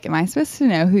and he's like, am I supposed to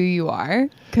know who you are?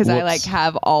 Because I like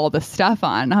have all the stuff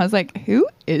on. And I was like, who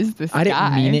is this guy? I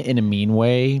didn't mean it in a mean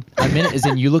way. I meant it as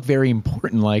in you look very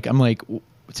important. Like, I'm like,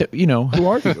 so, you know, who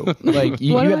are you? Like,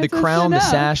 you What am have I the supposed to crown, the know?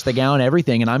 sash, the gown,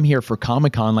 everything, and I'm here for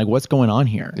Comic-Con. Like, what's going on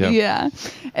here? Yeah.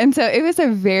 And so it was a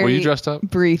very Were you dressed up?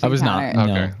 brief I was encounter. not.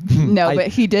 Okay. No, but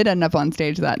he did end up on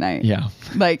stage that night. Yeah.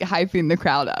 Like hyping the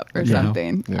crowd up or Yeah.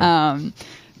 something. Yeah.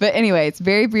 But anyway, it's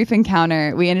very brief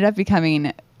encounter. We ended up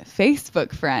becoming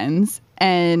Facebook friends.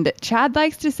 And Chad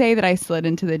likes to say that I slid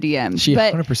into the DMs. She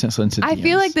but 100% slid into I DMs.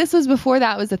 feel like this was before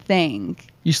that was a thing.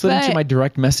 You slid into but- my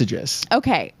direct messages.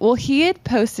 Okay. Well, he had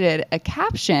posted a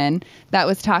caption that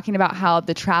was talking about how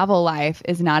the travel life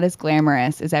is not as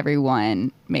glamorous as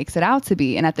everyone makes it out to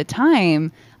be. And at the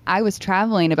time, I was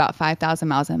traveling about 5,000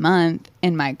 miles a month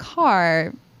in my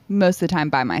car most of the time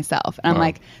by myself. And I'm Wow.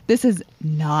 like, this is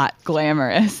not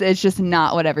glamorous. It's just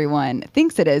not what everyone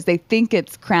thinks it is. They think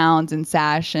it's crowns and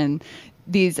sash and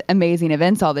these amazing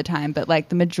events all the time. But like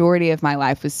the majority of my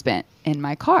life was spent in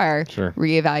my car, Sure.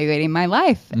 reevaluating my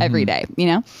life every day, you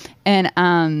know? And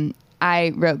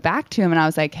I wrote back to him and I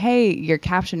was like, hey, your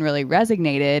caption really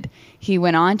resonated. He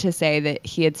went on to say that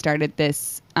he had started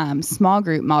this small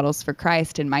group, Models for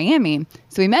Christ, in Miami.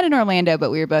 So we met in Orlando,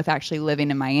 but we were both actually living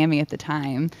in Miami at the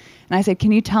time. And I said,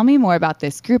 can you tell me more about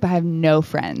this group? I have no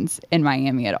friends in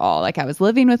Miami at all. Like I was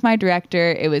living with my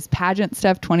director. It was pageant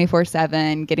stuff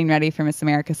 24/7, getting ready for Miss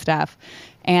America stuff.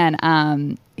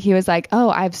 And he was like, oh,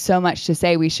 I have so much to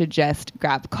say. We should just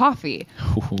grab coffee.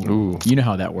 Ooh. You know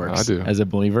how that works. I do. As a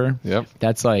believer. Yep.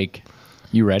 That's like,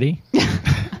 you ready?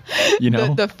 You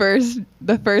know? the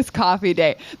first coffee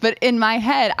date. But in my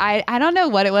head, I don't know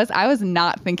what it was. I was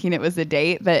not thinking it was a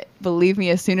date, but believe me,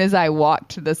 as soon as I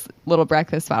walked to this little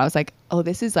breakfast spot, I was like, oh,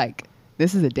 this is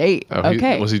a date. Oh,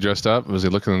 okay. Was he dressed up? Was he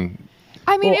looking?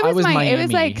 I mean, Well, I it was was it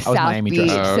was Miami. like I was South Miami Beach,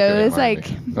 dressed. Oh, so okay, it was Miami.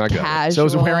 like I got it. casual. So I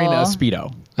was wearing a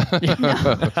Speedo.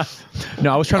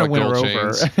 No, I was trying to win her Gold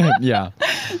over. chains. Yeah.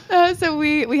 So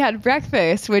we had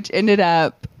breakfast, which ended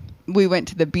up, we went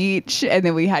to the beach and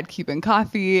then we had Cuban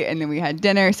coffee and then we had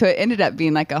dinner. So it ended up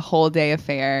being like a whole day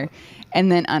affair.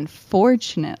 And then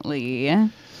unfortunately,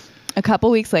 a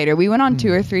couple weeks later, we went on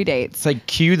 2 or 3 dates. It's like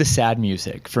cue the sad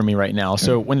music for me right now.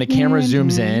 So when the camera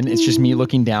zooms in, it's just me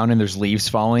looking down and there's leaves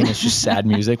falling. It's just sad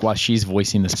music while she's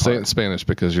voicing this Say it in part. Spanish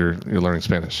because you're learning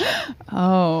Spanish.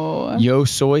 Oh. Yo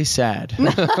soy sad.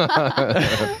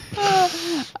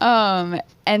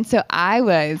 And so I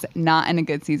was not in a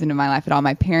good season of my life at all.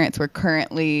 My parents were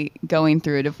currently going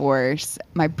through a divorce.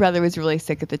 My brother was really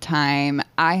sick at the time.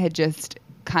 I had just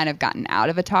kind of gotten out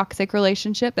of a toxic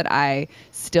relationship that I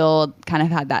still kind of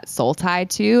had that soul tie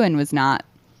to and I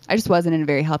just wasn't in a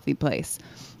very healthy place.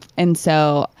 And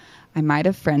so I might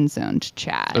have friend zoned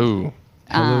Chad. Ooh.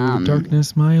 Hello,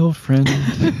 darkness, my old friend.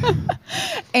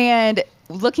 And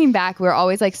looking back, we're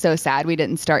always like so sad we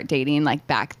didn't start dating like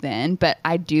back then. But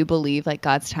I do believe like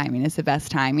God's timing is the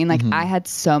best timing. Like I had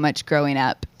so much growing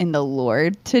up in the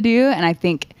Lord to do. And I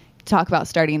think talk about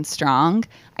starting strong.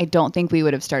 I don't think we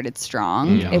would have started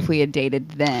strong if we had dated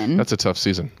then. That's a tough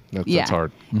season. That's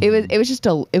hard. It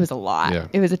was a lot. Yeah.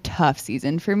 It was a tough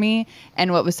season for me.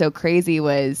 And what was so crazy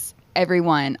was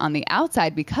everyone on the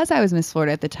outside, because I was Miss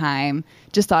Florida at the time,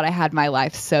 just thought I had my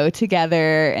life so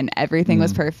together and everything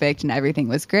was perfect and everything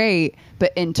was great.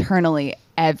 But internally,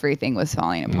 everything was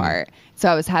falling apart. So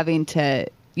I was having to,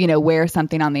 wear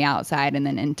something on the outside and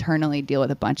then internally deal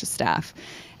with a bunch of stuff.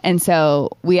 And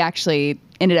so we actually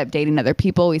ended up dating other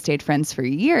people. We stayed friends for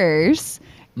years.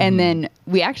 And then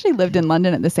we actually lived in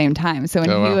London at the same time. So when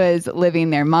Oh, he wow. was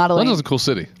living there modeling. London's a cool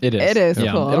city. It is. It is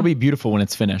Yeah. cool. It'll be beautiful when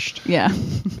it's finished. Yeah.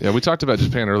 Yeah, we talked about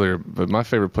Japan earlier, but my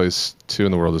favorite place too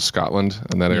in the world is Scotland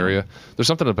and that area. There's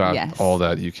something about Yes. all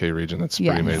that UK region that's pretty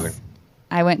Yes. amazing.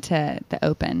 I went to the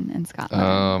Open in Scotland.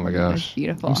 Oh, my It was gosh.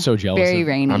 beautiful. I'm so jealous Very of-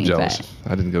 rainy. I'm jealous.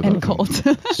 but- I didn't go to And that. cold.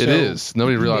 It is.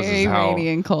 Nobody realizes Very how rainy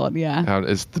and cold. Yeah.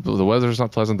 it's the weather's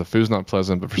not pleasant, the food's not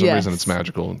pleasant, but for some Yes. reason it's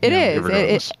magical. It is.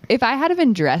 regardless. If I had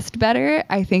been dressed better,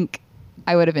 I think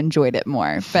I would have enjoyed it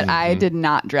more. But I did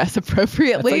not dress That's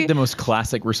appropriately. like the most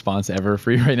classic response ever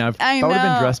for you right now. If I I would have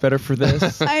know. been dressed better for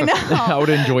this, I know. I would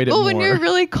have enjoyed it well, more. when you're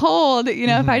really cold,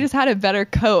 if I just had a better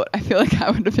coat, I feel like I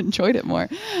would have enjoyed it more.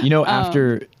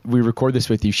 After we record this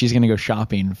with you, she's going to go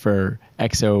shopping for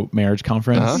EXO marriage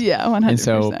conference. Uh-huh. Yeah, 100%. And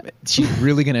so she's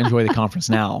really going to enjoy the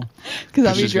conference now. Because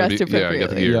I'll be She's gonna dressed be- yeah, I get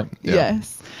the appropriately. gear. Yeah.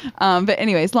 Yes. But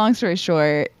anyways, long story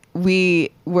short,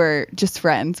 we were just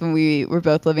friends when we were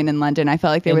both living in London. I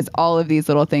felt like there was all of these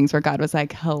little things where God was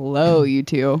like, hello, you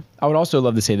two. I would also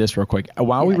love to say this real quick.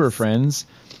 While we Yes. were friends,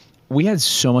 we had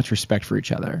so much respect for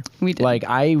each other. We did. Like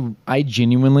I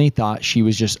genuinely thought she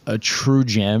was just a true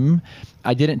gem.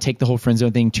 I didn't take the whole friend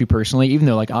zone thing too personally, even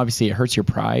though like obviously it hurts your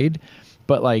pride,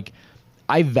 but like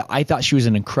I thought she was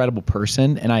an incredible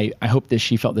person, and I hope that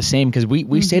she felt the same, because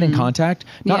we stayed in contact,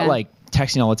 not Yeah. like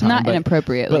texting all the time, Not but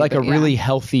inappropriately, but like a but yeah. really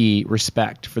healthy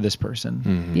respect for this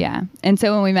person. Yeah. And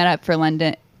so when we met up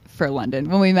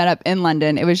when we met up in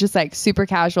London, it was just like super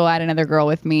casual. I had another girl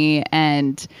with me,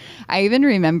 and I even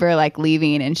remember like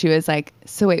leaving, and she was like,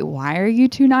 so wait, why are you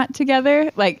two not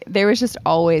together? Like there was just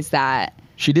always that.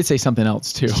 She did say something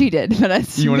else too. She did, but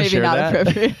that's You wanna maybe share not that?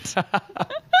 appropriate.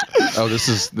 Oh, this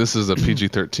is a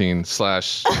PG-13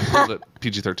 /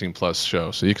 PG-13 plus show,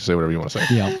 so you can say whatever you want to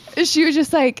say. Yeah. She was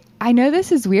just like, I know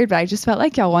this is weird, but I just felt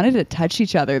like y'all wanted to touch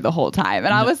each other the whole time.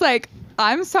 And I was like,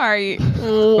 I'm sorry,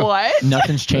 what?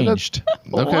 Nothing's changed.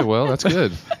 Okay, well, that's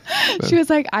good. She was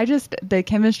like, the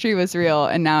chemistry was real,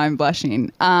 and now I'm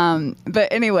blushing.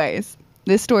 But anyways,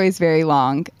 this story is very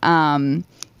long.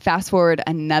 Fast forward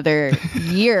another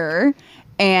year,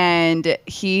 and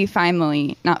he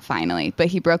not finally, but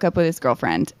he broke up with his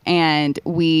girlfriend, and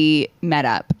we met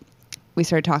up. We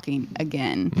started talking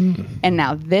again. And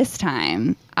now this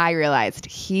time I realized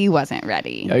he wasn't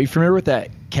ready. Are you familiar with that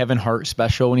Kevin Hart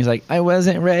special when he's like, I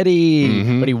wasn't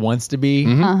ready, but he wants to be?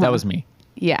 That was me.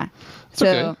 Yeah. It's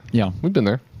okay. Yeah. We've been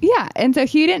there. Yeah. And so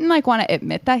he didn't like want to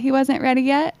admit that he wasn't ready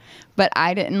yet, but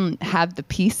I didn't have the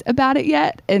peace about it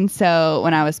yet. And so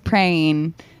when I was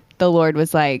praying, the Lord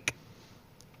was like,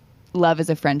 love is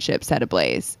a friendship set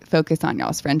ablaze. Focus on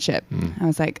y'all's friendship. I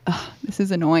was like, oh, this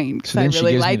is annoying because So I then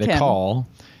really she gives like me the him. call,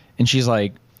 and she's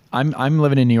like, I'm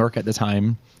living in New York at the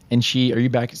time. And are you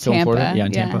back still in Florida? Tampa, Yeah,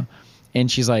 in yeah. Tampa. And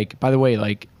she's like, by the way,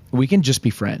 like, we can just be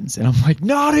friends. And I'm like,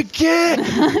 not again.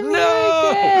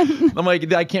 No. again. I'm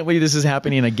like, I can't believe this is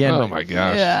happening again. Oh But my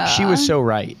gosh. Yeah. She was so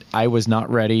right. I was not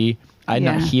ready. I had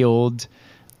not Yeah. healed.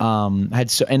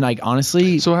 And like,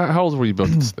 honestly, So how old were you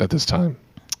both at this time?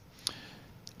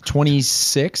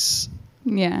 26.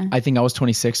 Yeah. I think I was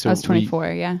 26. So I was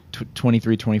 24. Yeah.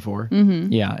 23, 24.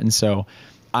 Yeah. And so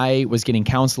I was getting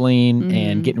counseling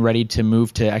and getting ready to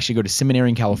move to actually go to seminary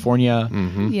in California.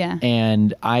 Yeah.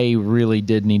 And I really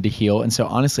did need to heal. And so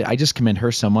honestly, I just commend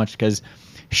her so much, because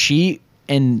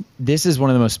and this is one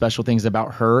of the most special things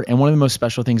about her, and one of the most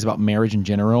special things about marriage in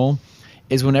general,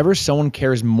 is whenever someone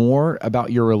cares more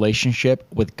about your relationship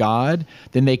with God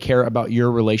than they care about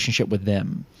your relationship with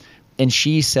them. And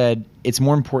she said, it's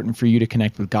more important for you to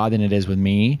connect with God than it is with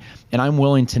me. And I'm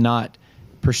willing to not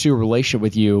pursue a relationship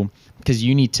with you because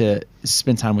you need to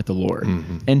spend time with the Lord.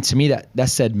 And to me, that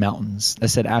said mountains. That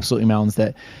said absolutely mountains.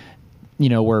 That,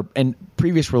 where in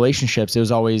previous relationships, it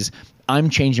was always, I'm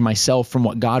changing myself from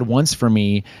what God wants for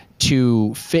me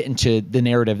to fit into the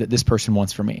narrative that this person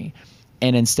wants for me.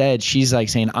 And instead, she's like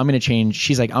saying, I'm going to change.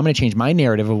 She's like, I'm going to change my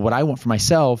narrative of what I want for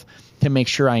myself to make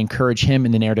sure I encourage him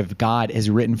in the narrative God has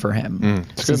written for him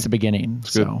since the beginning.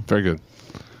 It's good. So Very good.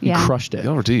 you Yeah. crushed it.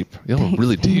 Y'all were deep. Y'all were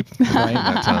really deep right in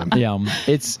that time. Yeah.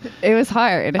 It was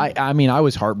hard. I mean, I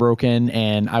was heartbroken,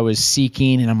 and I was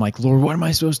seeking, and I'm like, Lord, what am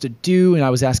I supposed to do? And I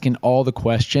was asking all the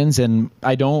questions, and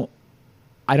I don't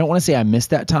want to say I missed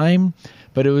that time,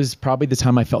 but it was probably the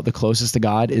time I felt the closest to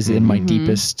God is in my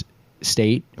deepest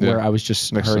state, where Yeah. I was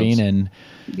just Makes hurting. sense.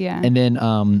 yeah. And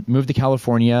then moved to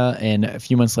California, and a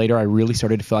few months later, I really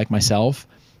started to feel like myself.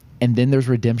 And then there's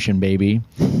redemption, baby,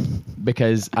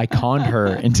 because I conned her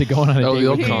into going on a Oh, date the with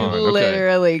old me. con. Okay.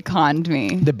 Literally conned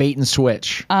me. The bait and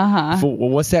switch. Uh-huh.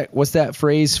 What's that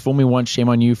phrase? Fool me once, shame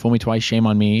on you. Fool me twice, shame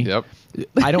on me. Yep.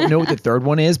 I don't know what the third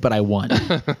one is, but I won.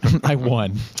 I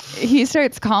won. He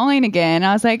starts calling again.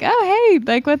 I was like, oh, hey,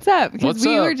 like, what's up? Because What's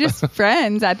we up? were just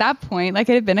friends at that point. Like,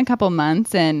 it had been a couple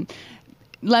months. And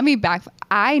let me back.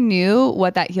 I knew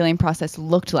what that healing process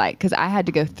looked like because I had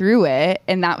to go through it.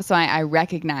 And that was why I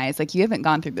recognized, like, you haven't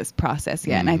gone through this process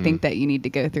yet. And I think that you need to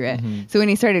go through it. So when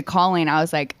he started calling, I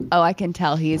was like, oh, I can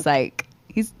tell he's like,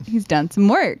 he's done some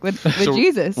work with So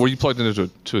Jesus. Were you plugged into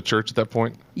a church at that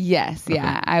point? Yes,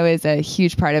 yeah. I was a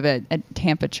huge part of a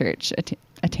Tampa church, a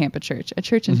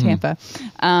church in Tampa,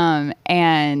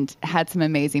 and had some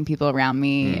amazing people around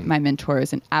me. My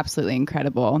mentors and absolutely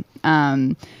incredible.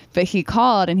 But he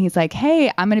called and he's like,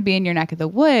 hey, I'm going to be in your neck of the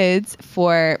woods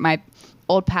for my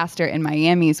old pastor in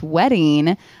Miami's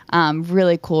wedding.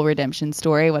 Really cool redemption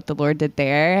story, what the Lord did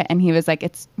there. And he was like,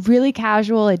 it's really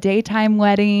casual, a daytime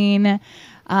wedding.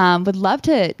 Would love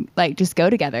to like just go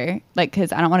together, like,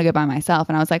 cause I don't want to go by myself.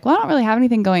 And I was like, well, I don't really have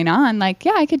anything going on. Like,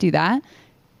 yeah, I could do that.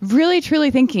 really,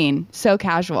 truly thinking so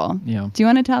casual. Yeah. Do you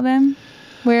want to tell them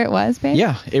where it was, babe?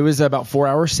 Yeah, it was about 4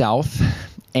 hours south.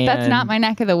 And That's not my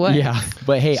neck of the woods. Yeah,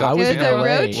 but hey, So I It was was in a LA.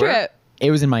 road trip. It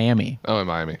was in Miami. Oh, in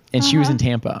Miami. And she was in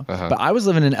Tampa. But I was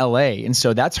living in LA, and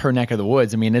so that's her neck of the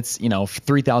woods. I mean, it's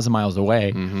 3,000 miles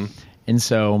away. Mm-hmm. And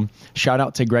so shout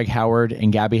out to Greg Howard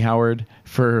and Gabby Howard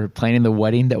for planning the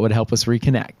wedding that would help us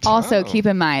reconnect. Also, Oh. keep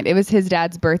in mind, it was his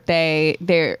dad's birthday.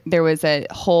 There was a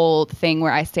whole thing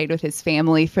where I stayed with his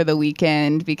family for the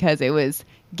weekend because it was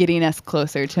getting us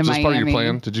closer to Is this Miami. part of your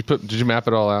plan? Did you map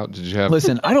it all out? Did you have?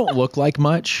 Listen, I don't look like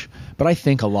much, but I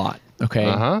think a lot. Okay.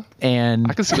 Uh-huh. And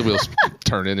I can see the wheels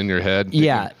turning in your head.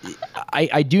 yeah,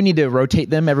 I do need to rotate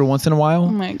them every once in a while. Oh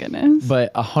my goodness.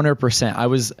 But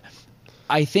 100%.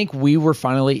 I think we were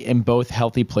finally in both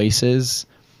healthy places,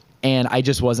 and I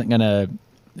just wasn't going to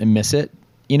miss it,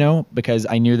 because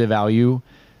I knew the value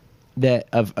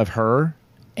of her.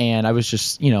 And I was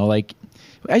just, like,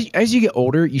 as you get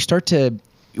older, you start to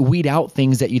weed out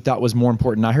things that you thought was more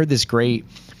important. I heard this great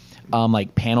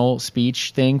like panel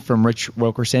speech thing from Rich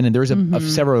Wilkerson, and there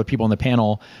was several other people on the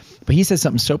panel, but he said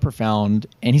something so profound,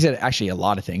 and he said actually a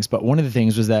lot of things, but one of the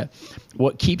things was that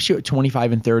what keeps you at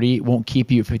 25 and 30 won't keep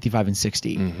you at 55 and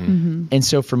 60. And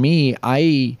so for me,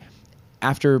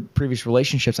 after previous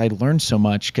relationships, I learned so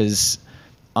much because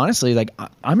honestly, like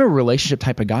I'm a relationship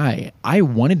type of guy. I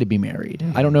wanted to be married.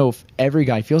 I don't know if every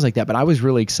guy feels like that, but I was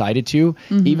really excited to,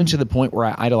 even to the point where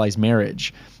I idolized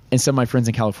marriage. And some of my friends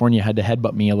in California had to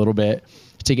headbutt me a little bit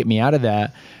to get me out of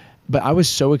that. But I was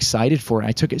so excited for it.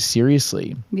 I took it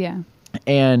seriously. Yeah.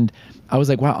 And I was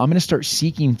like, wow, I'm going to start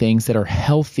seeking things that are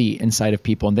healthy inside of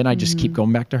people. And then I just keep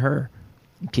going back to her.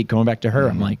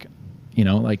 I'm like,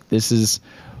 like this is,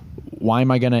 why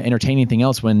am I going to entertain anything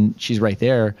else when she's right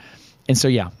there? And so,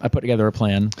 yeah, I put together a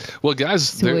plan. Well,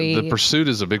 guys, the Sweet. pursuit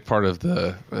is a big part of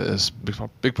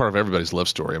big part of everybody's love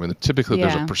story. I mean, typically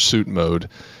there's a Yeah. pursuit mode.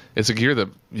 It's a gear that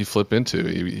you flip into.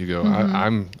 You go,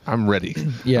 I'm ready.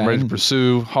 Yeah, I'm ready to and-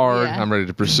 pursue hard. Yeah. I'm ready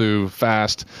to pursue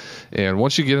fast. And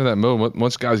once you get in that mode,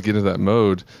 once guys get into that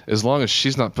mode, as long as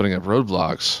she's not putting up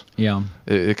roadblocks, Yeah.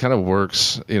 it kind of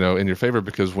works, in your favor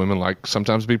because women like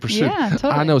sometimes to be pursued. Yeah,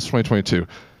 totally. I know it's 2022.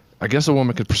 I guess a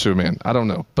woman could pursue a man. I don't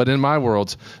know. But in my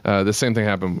world, the same thing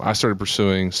happened. I started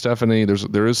pursuing Stephanie.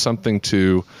 There is something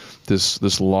to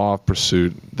this law of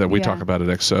pursuit that we Yeah. talk about at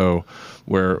XO,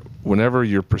 where whenever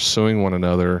you're pursuing one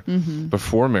another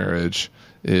before marriage,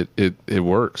 it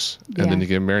works. And then Yeah. you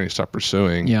get married and you stop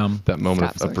pursuing. Yeah. That moment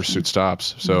Stops of working. pursuit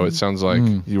stops. So it sounds like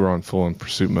you were on full on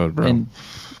pursuit mode, bro. And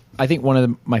I think one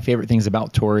of my favorite things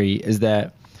about Tori is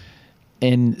that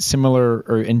in similar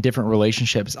or in different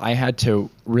relationships, I had to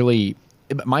really,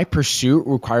 my pursuit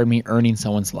required me earning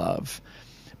someone's love.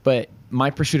 But my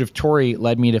pursuit of Tori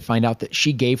led me to find out that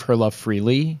she gave her love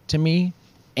freely to me.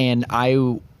 And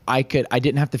I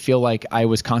didn't have to feel like I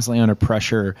was constantly under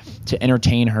pressure to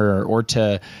entertain her or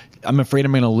I'm afraid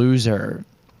I'm going to lose her.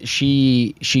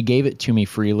 She gave it to me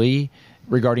freely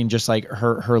regarding just like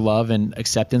her love and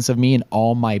acceptance of me and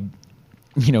all my,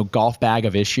 golf bag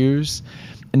of issues.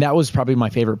 And that was probably my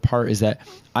favorite part is that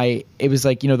it was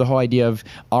like, the whole idea of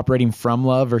operating from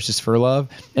love versus for love.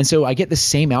 And so I get the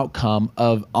same outcome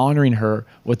of honoring her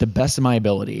with the best of my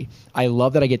ability. I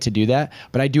love that I get to do that,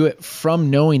 but I do it from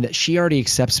knowing that she already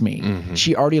accepts me.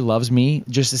 She already loves me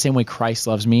just the same way Christ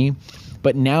loves me.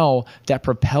 But now that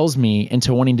propels me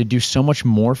into wanting to do so much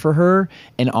more for her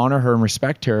and honor her and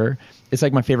respect her. It's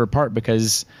like my favorite part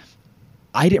because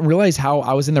I didn't realize how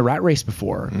I was in the rat race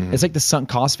before. It's like the sunk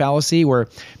cost fallacy where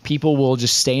people will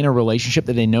just stay in a relationship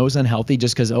that they know is unhealthy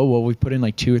just because, we've put in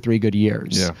like 2 or 3 good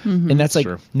years. Yeah. And that's like,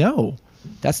 Sure. no,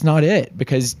 that's not it.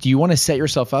 Because do you want to set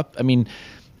yourself up? I mean,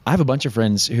 I have a bunch of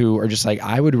friends who are just like,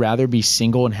 I would rather be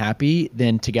single and happy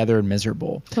than together and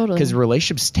miserable. Totally. Because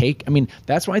relationships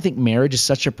that's why I think marriage is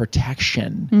such a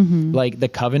protection. Like the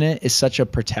covenant is such a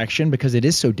protection because it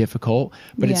is so difficult,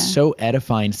 but it's Yeah. so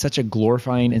edifying, such a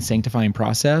glorifying and sanctifying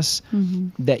process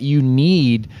that you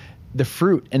need the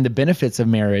fruit and the benefits of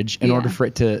marriage in Yeah. order for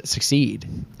it to succeed.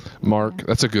 Mark,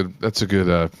 that's a good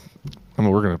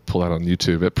we're going to pull that on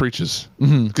YouTube. It preaches.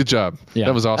 Good job. Yeah.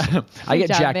 That was awesome. I get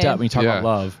job, jacked babe. up when you talk about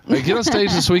love. Like, get on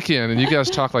stage this weekend and you guys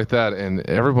talk like that and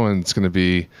everyone's going to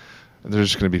be, they're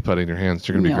just going to be putting your hands.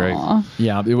 You're going to be great. Aw.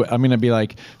 Yeah, I'm gonna be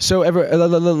like, so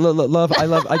love.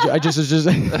 I just.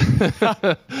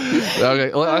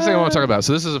 Okay, last thing I want to talk about.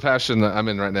 So this is a passion that I'm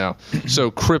in right now.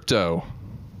 So crypto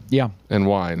Yeah. and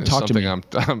wine is Talk to something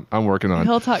me. I'm working on.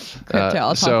 He'll talk crypto.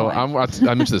 I'll talk so wine.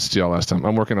 I mentioned this to y'all last time.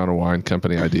 I'm working on a wine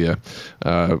company idea,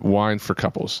 wine for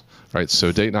couples, right?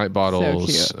 So date night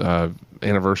bottles, cute.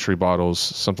 anniversary bottles,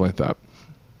 something like that.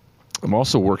 I'm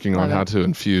also working on Love how it. to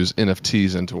infuse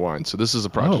NFTs into wine. So this is a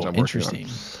project I'm working on. interesting.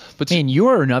 But Man, you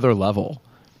are another level.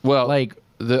 well, like-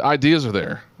 the ideas are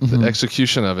there. The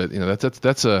execution of it,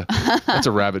 that's a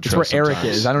rabbit trail. That's where Eric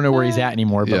sometimes. is. I don't know where he's at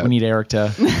anymore, but Yeah. we need Eric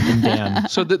to and Dan.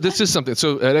 So this is something.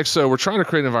 So at EXO, we're trying to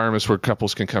create environments where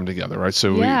couples can come together, right?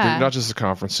 So Yeah. not just the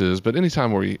conferences, but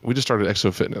anytime where we just started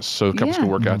EXO Fitness, so couples Yeah.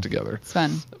 can work out together. It's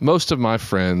fun. Most of my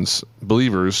friends,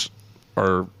 believers,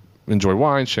 enjoy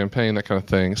wine, champagne, that kind of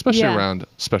thing, especially Yeah. around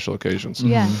special occasions.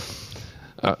 Yeah.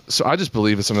 So I just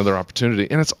believe it's another opportunity,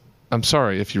 and I'm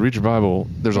sorry, if you read your Bible,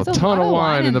 there's a There's ton lot of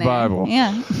wine in the there. Bible.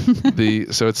 Yeah.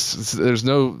 So it's there's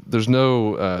no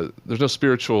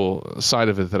spiritual side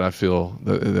of it that I feel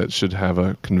that should have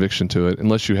a conviction to it,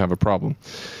 unless you have a problem.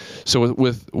 So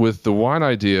with the wine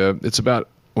idea, it's about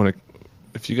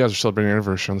if you guys are celebrating your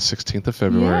anniversary on the 16th of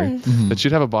February, Yes. that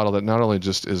you'd have a bottle that not only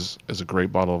just is a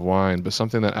great bottle of wine, but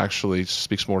something that actually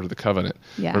speaks more to the covenant.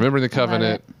 Yeah. Remembering the I love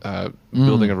covenant,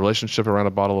 building a relationship around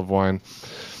a bottle of wine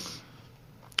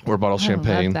or a bottle of I love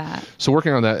champagne. that. So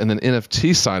working on that, and then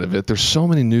NFT side of it, there's so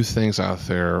many new things out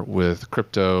there with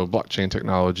crypto, blockchain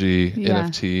technology, Yeah.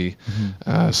 NFT.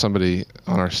 Somebody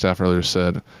on our staff earlier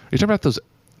said, "Are you talking about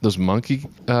those monkey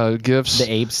gifts?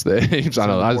 The apes? The apes. I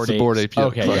know. Bored It's the board apes. ape. Yeah.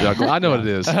 Okay, Yeah, yeah. I know what it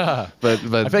is. But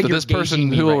like you're this person gauging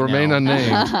me who will right remain now.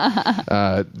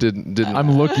 unnamed didn't.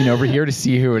 I'm looking over here to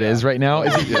see who it is right now.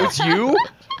 It's you?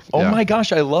 Oh Yeah. my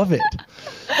gosh, I love it.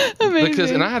 Amazing.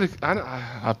 Because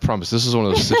I promise this is one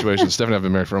of those situations. Stephanie and I have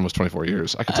been married for almost 24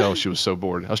 years. I could tell she was so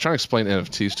bored. I was trying to explain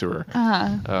NFTs to her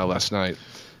last night,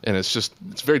 and it's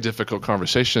a very difficult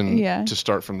conversation Yeah. to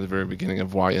start from the very beginning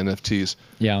of why NFTs,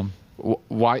 Yeah.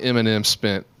 why Eminem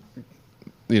spent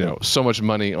so much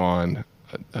money on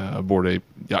a Bored Ape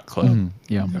Yacht Club,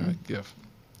 Yeah.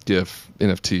 GIF,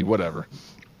 NFT, whatever.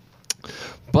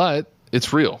 But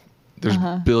it's real. There's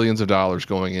billions of dollars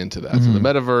going into that, to the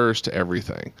metaverse, to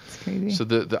everything. It's crazy. So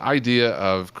the idea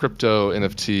of crypto,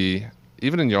 NFT,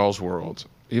 even in y'all's world,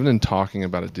 even in talking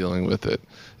about it, dealing with it,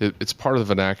 it's part of the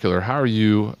vernacular. How are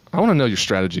you? I want to know your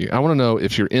strategy. I want to know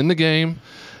if you're in the game,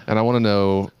 and I want to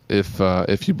know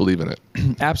if you believe in it.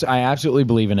 I absolutely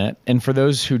believe in it. And for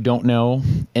those who don't know,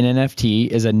 an NFT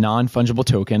is a non-fungible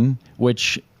token,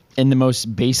 which in the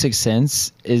most basic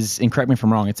sense is, and correct me if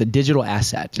I'm wrong, it's a digital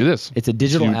asset. It is. It's a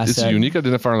digital asset. It's a unique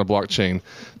identifier on the blockchain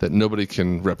that nobody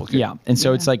can replicate. Yeah. And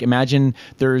so it's like, imagine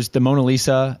there's the Mona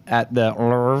Lisa at the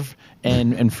Louvre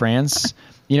in France,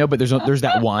 but there's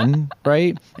that one,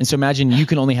 right? And so imagine you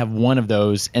can only have one of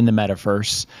those in the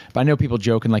metaverse. But I know people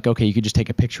joking like, okay, you could just take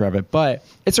a picture of it. But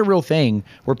it's a real thing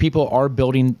where people are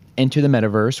building into the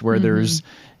metaverse where there's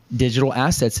digital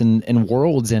assets and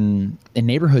worlds and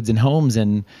neighborhoods and homes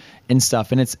and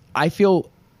stuff. And I feel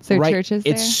there right, churches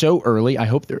it's there? so early. I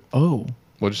hope What'd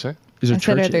you say? is there I said,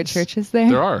 churches? are there churches there?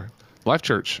 There are. Life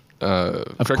Church.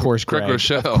 Of course, Craig Greg.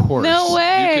 Rochelle. Of course. No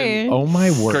way. Oh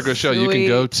my word. Craig Rochelle, you can Sweet.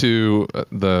 go to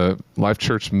the Life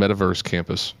Church Metaverse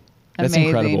campus. That's Amazing.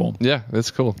 incredible. Yeah,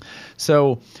 that's cool.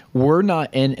 So we're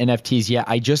not in NFTs yet.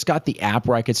 I just got the app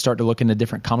where I could start to look into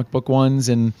different comic book ones.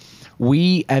 And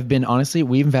we have been, honestly,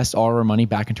 we invest all our money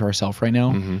back into ourselves right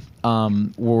now.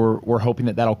 We're hoping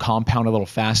that that'll compound a little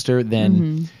faster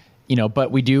than, but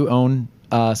we do own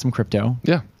some crypto.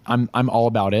 Yeah. I'm all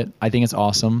about it. I think it's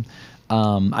awesome.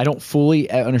 I don't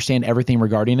fully understand everything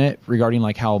regarding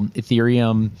like how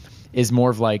Ethereum is more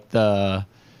of like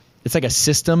it's like a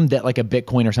system that like a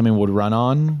Bitcoin or something would run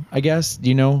on, I guess. Do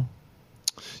you know?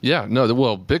 Yeah, no,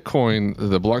 well, Bitcoin,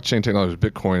 the blockchain technology is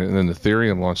Bitcoin, and then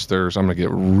Ethereum launched theirs. I'm going to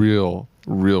get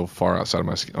real far outside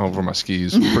of over my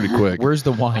skis pretty quick. Where's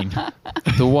the wine?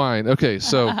 The wine. Okay,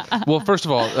 so, well, first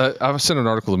of all, I've sent an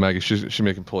article to Maggie. She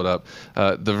may can pull it up.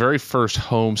 The very first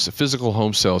physical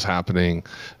home sales happening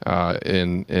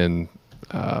in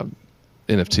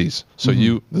NFTs. So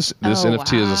this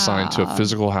NFT is assigned to a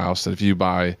physical house that if you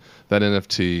buy that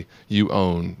NFT, you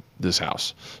own this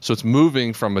house. So it's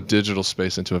moving from a digital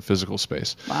space into a physical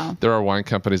space. Wow. There are wine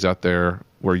companies out there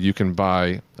where you can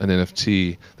buy an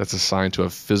NFT that's assigned to a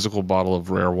physical bottle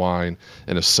of rare wine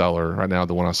in a cellar. Right now,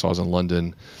 the one I saw is in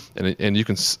London, and you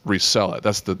can resell it.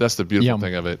 That's the beautiful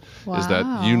thing of it, is that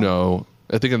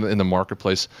I think in the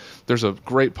marketplace, there's a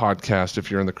great podcast if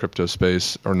you're in the crypto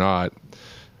space or not.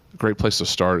 A great place to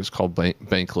start is called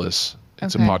Bankless.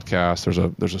 It's a podcast. There's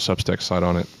a Substack site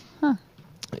on it.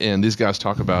 And these guys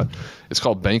talk about, it's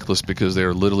called Bankless because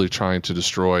they're literally trying to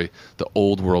destroy the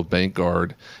old world bank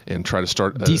guard and try to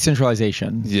start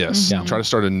Decentralization. Yes, try to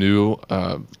start a new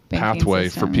pathway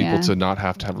system, for people yeah. to not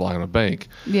have to rely on a bank.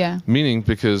 Yeah. Meaning,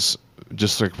 because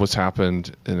just like what's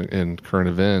happened in current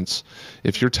events,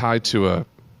 if you're tied to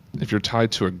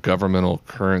a governmental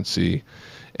currency,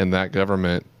 and that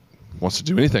government wants to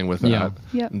do anything with that, Yeah.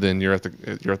 Yep. then you're at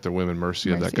the whim and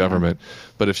mercy of that Mercy, government.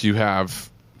 But if you have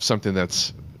something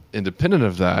that's independent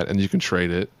of that and you can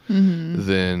trade it,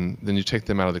 then you take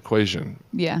them out of the equation.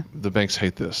 Yeah. The banks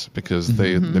hate this because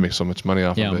they make so much money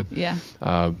off Yeah. of it. Yeah.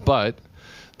 But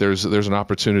there's an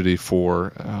opportunity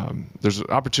for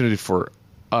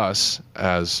us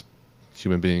as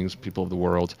human beings, people of the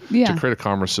world, Yeah. to create a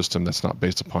commerce system that's not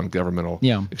based upon governmental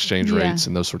Yeah. exchange Yeah. rates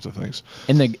and those sorts of things.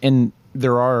 And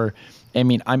there are, I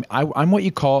mean, I'm what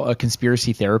you call a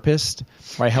conspiracy therapist,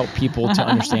 where I help people to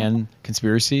understand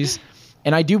conspiracies.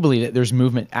 And I do believe that there's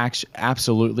movement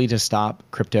absolutely to stop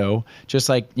crypto, just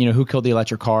like, who killed the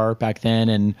electric car back then.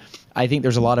 And I think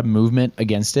there's a lot of movement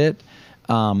against it.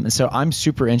 And so I'm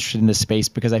super interested in this space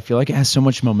because I feel like it has so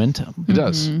much momentum. It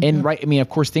does. And right, I mean, of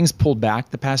course, things pulled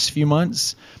back the past few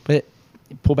months, but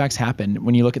pullbacks happen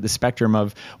when you look at the spectrum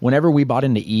of whenever we bought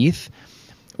into ETH,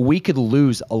 we could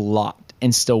lose a lot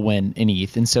and still win in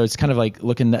ETH. And so it's kind of like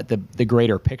looking at the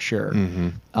greater picture,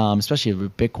 especially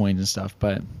with Bitcoin and stuff.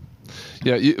 But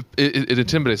yeah, it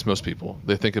intimidates most people.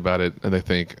 They think about it and they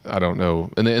think, I don't know.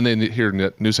 And they hear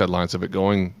news headlines of it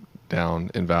going down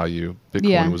in value.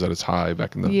 Bitcoin was at its high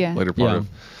back in the later part of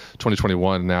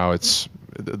 2021. Now it's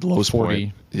at the lowest 40.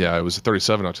 point. Yeah, it was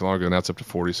 37 not too long ago. Now it's up to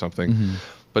 40 something.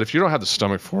 But if you don't have the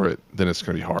stomach for it, then it's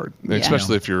going to be hard,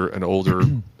 especially if you're an older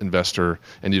investor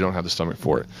and you don't have the stomach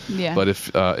for it. Yeah. But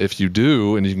if you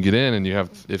do and you can get in and you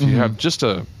have just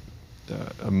a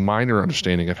minor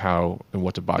understanding of how and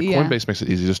what to buy. Yeah. Coinbase makes it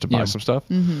easy just to buy some stuff.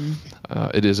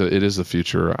 It is the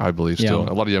future, I believe. Still,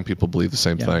 a lot of young people believe the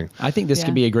same thing. I think this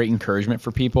could be a great encouragement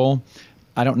for people.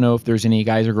 I don't know if there's any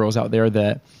guys or girls out there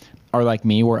that are like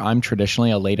me, where I'm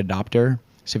traditionally a late adopter.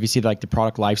 So if you see like the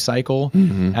product life cycle,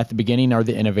 at the beginning are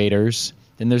the innovators,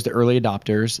 then there's the early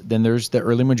adopters, then there's the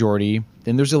early majority,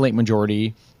 then there's the late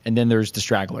majority, and then there's the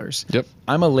stragglers. Yep.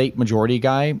 I'm a late majority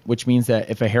guy, which means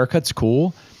that if a haircut's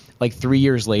cool, like 3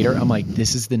 years later, I'm like,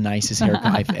 this is the nicest haircut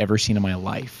I've ever seen in my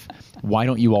life. Why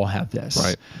don't you all have this?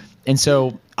 Right. And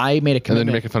so I made a commitment. And then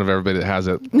you're making fun of everybody that has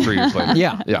it 3 years later.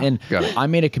 Yeah. And got it. I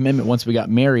made a commitment once we got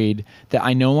married that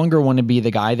I no longer want to be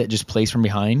the guy that just plays from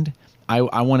behind.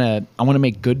 I want to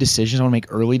make good decisions. I want to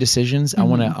make early decisions. I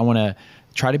want to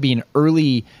try to be an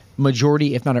early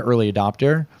majority, if not an early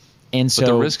adopter. And so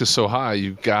but the risk is so high,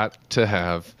 you've got to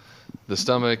have the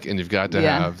stomach and you've got to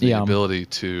have the ability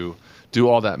to do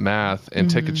all that math and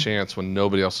take a chance when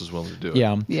nobody else is willing to do it.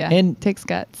 Yeah. Yeah. And it takes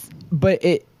guts. but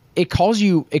it calls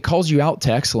you out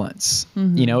to excellence.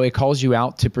 It calls you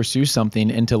out to pursue something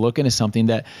and to look into something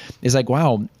that is like,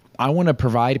 wow, I want to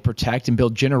provide, protect, and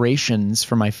build generations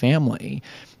for my family.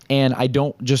 And I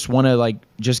don't just want to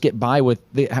just get by with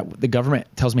the government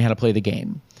tells me how to play the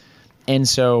game. And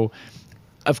so,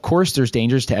 of course, there's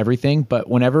dangers to everything. But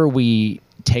whenever we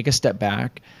take a step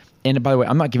back, and by the way,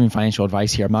 I'm not giving financial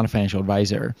advice here. I'm not a financial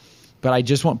advisor, but I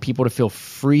just want people to feel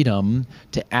freedom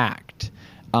to act.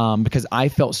 Because I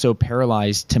felt so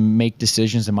paralyzed to make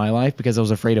decisions in my life because I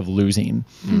was afraid of losing.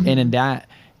 And in that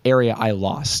area, I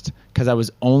lost because I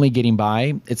was only getting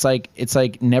by. It's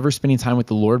like never spending time with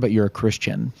the Lord, but you're a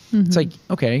Christian. It's like,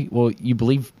 okay, well, you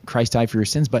believe Christ died for your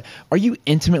sins, but are you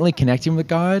intimately connecting with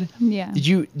God? Yeah. Did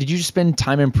you just spend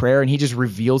time in prayer and he just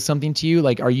revealed something to you?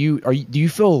 Like, do you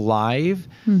feel alive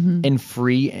and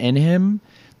free in him?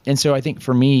 And so I think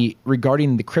for me,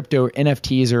 regarding the crypto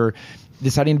NFTs or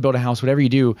deciding to build a house, whatever you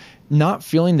do, not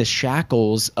feeling the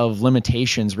shackles of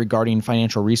limitations regarding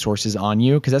financial resources on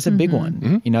you, because that's a big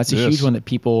one. It's a huge one that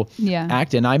people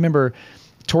act in. I remember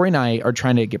Tori and I are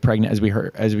trying to get pregnant,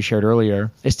 as we shared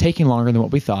earlier. It's taking longer than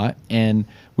what we thought, and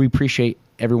we appreciate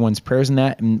everyone's prayers in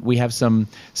that. And we have some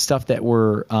stuff that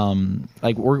we're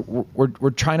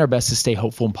trying our best to stay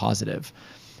hopeful and positive.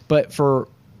 But for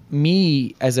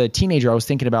me as a teenager, I was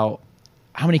thinking about,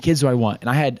 how many kids do I want?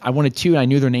 And I wanted 2 and I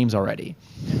knew their names already.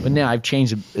 But now I've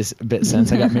changed a bit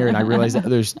since I got married and I realized that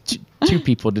there's 2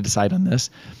 people to decide on this.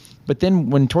 But then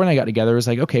when Tori and I got together, it was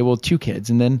like, okay, well, 2 kids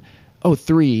and then,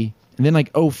 3 and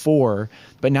then 4.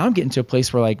 But now I'm getting to a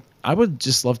place where I would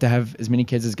just love to have as many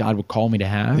kids as God would call me to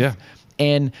have. Yeah.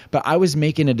 But I was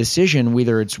making a decision,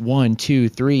 whether it's 1, 2,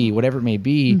 3, whatever it may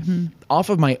be, off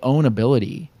of my own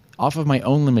ability, off of my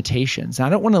own limitations. And I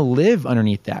don't want to live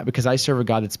underneath that because I serve a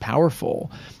God that's powerful.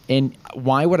 And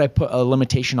why would I put a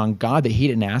limitation on God that he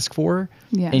didn't ask for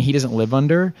and he doesn't live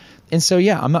under? And so,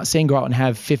 I'm not saying go out and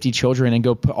have 50 children and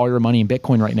go put all your money in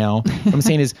Bitcoin right now. What I'm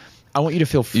saying is I want you to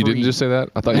feel free. You didn't just say that?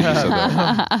 I thought you just said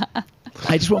that.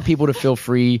 I just want people to feel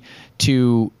free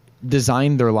to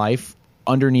design their life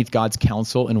underneath God's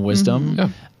counsel and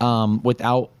wisdom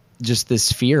without just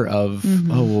this fear of,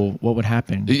 oh, well, what would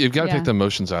happen? You've got to take the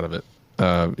emotions out of it.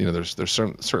 there's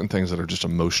certain things that are just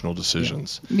emotional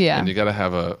decisions. Yeah. And you got to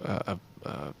have a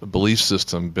belief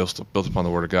system built upon the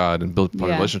Word of God and built upon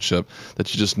a relationship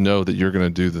that you just know that you're going to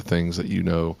do the things that you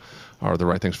know are the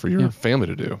right things for your family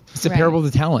to do. It's the parable of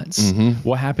the talents.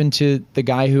 What happened to the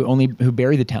guy who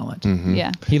buried the talent?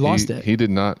 Yeah. He lost it. He did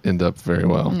not end up very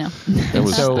well. No. That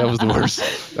was the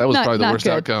worst. That was probably the worst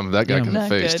outcome that guy could have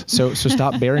faced. So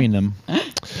stop burying them.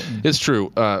 It's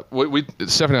true.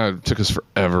 Stephanie and I took us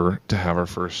forever to have our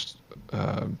first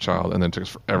child, and then it took us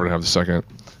forever to have the second.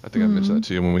 I think I mentioned that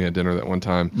to you when we had dinner that one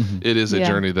time. It is a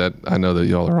journey that I know that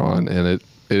y'all are on, and it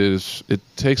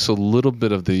takes a little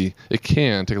bit of the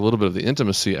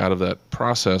intimacy out of that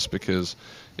process, because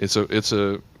there's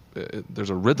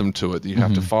a rhythm to it that you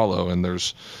have to follow, and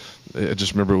I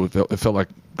just remember it felt like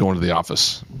going to the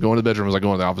office. Going to the bedroom was like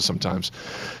going to the office sometimes.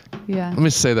 Yeah. Let me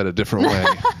say that a different way.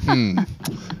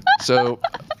 So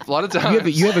a lot of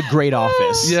times you have a great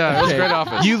office. Yeah, it was a great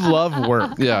office. You love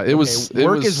work. Yeah, it was.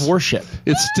 Work is worship.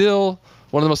 It's still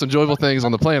one of the most enjoyable things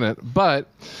on the planet. But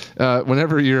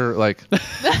whenever you're like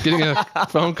getting a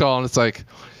phone call and it's like,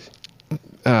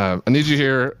 I need you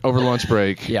here over lunch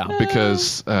break. Yeah.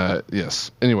 Because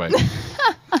yes. Anyway.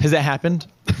 Has that happened?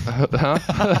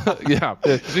 Yeah.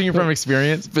 Speaking from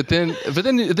experience. But then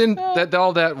that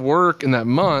all that work in that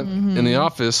month in the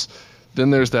office, then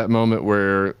there's that moment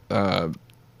where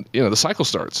the cycle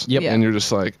starts. Yep. And you're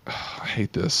just like, oh, I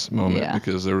hate this moment,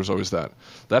 because there was always that.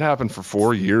 That happened for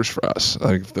 4 years for us,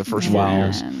 like the first 4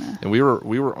 years, and we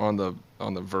were on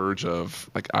the verge of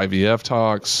like IVF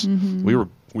talks. We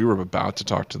were about to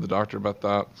talk to the doctor about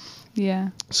that. Yeah.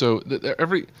 So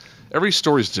every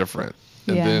story is different,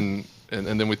 and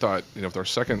then we thought, with our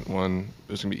second one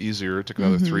it was gonna be easier. It took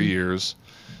another 3 years,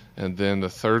 and then the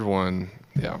third one,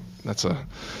 that's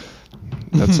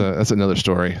another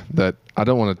story that I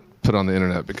don't want to put on the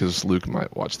internet because Luke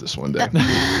might watch this one day.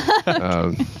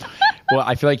 Well,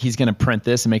 I feel like he's going to print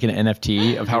this and make an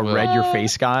NFT of how red your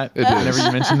face got whenever you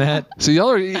mention that. So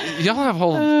y'all have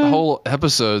whole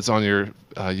episodes on your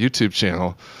YouTube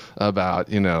channel about,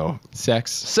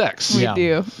 Sex. We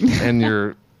do. and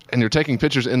you're taking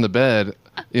pictures in the bed,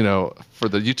 for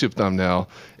the YouTube thumbnail,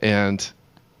 and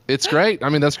it's great. I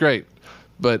mean, that's great.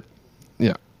 But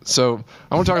yeah. So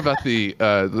I want to talk about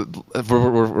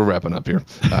we're wrapping up here.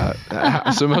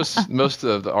 So most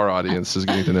of our audience is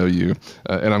getting to know you,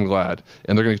 and I'm glad.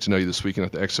 And they're going to get to know you this weekend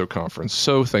at the EXO conference.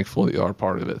 So thankful that you are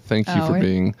part of it. Thank you for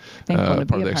being part of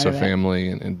the EXO family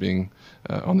and being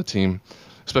on the team,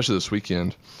 especially this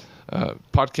weekend.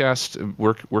 Podcast,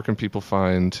 where can people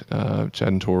find Chad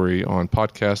and Tori on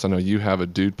podcast? I know you have a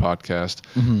dude podcast,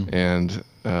 and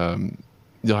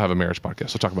you'll have a marriage podcast.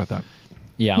 So talk about that.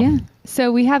 Yeah.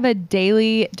 So we have a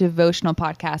daily devotional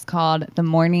podcast called The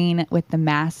Mornings with the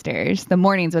Masters.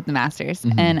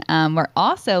 And we're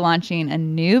also launching a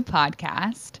new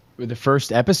podcast. The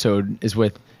first episode is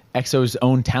with EXO's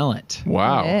own talent.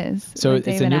 Wow. It is. So it's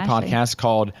a new podcast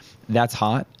called That's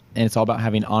Hot, and it's all about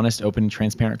having honest, open,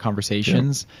 transparent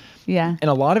conversations. Yeah. And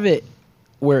a lot of it,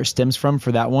 where it stems from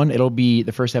for that one, it'll be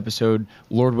the first episode,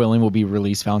 Lord willing, will be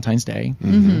released Valentine's Day.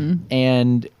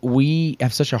 And we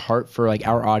have such a heart for like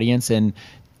our audience, and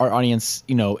our audience,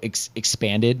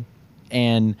 expanded.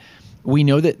 And we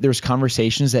know that there's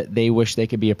conversations that they wish they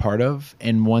could be a part of,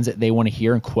 and ones that they want to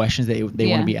hear, and questions that they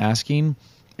want to be asking.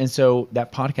 And so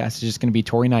that podcast is just going to be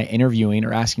Tori and I interviewing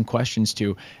or asking questions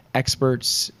to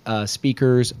experts,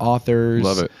 speakers, authors.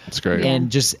 Love it. It's great. And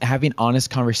just having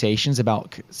honest conversations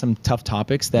about some tough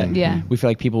topics that we feel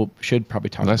like people should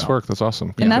probably talk about. Nice work. That's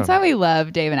awesome. And that's why we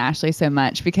love Dave and Ashley so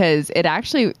much, because it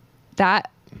actually, that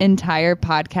entire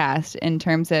podcast in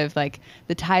terms of like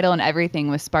the title and everything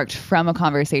was sparked from a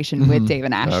conversation with Dave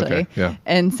and Ashley. Okay. Yeah.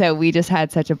 And so we just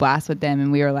had such a blast with them,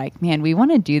 and we were like, man, we want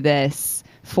to do this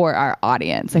for our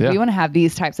audience. Like we want to have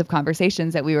these types of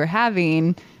conversations that we were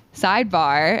having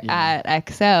sidebar at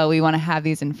EXO. We want to have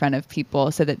these in front of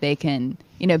people so that they can,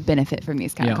 benefit from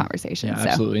these kind of conversations. Yeah,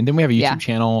 absolutely. And then we have a YouTube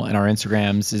channel, and our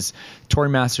Instagrams is Tori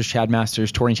Masters, Chad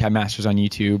Masters, Tori and Chad Masters on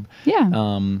YouTube.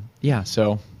 Yeah.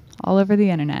 So all over the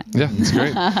internet. Yeah, it's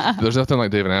great. There's nothing like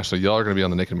Dave and Ashley. Y'all are going to be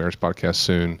on the Naked Marriage podcast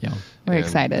soon. Yeah. We're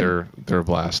excited. They're a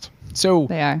blast. So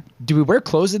they are. Do we wear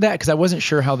clothes to that? Because I wasn't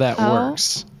sure how that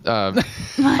works. I'm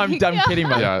kidding.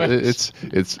 It's.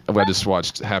 I just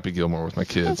watched Happy Gilmore with my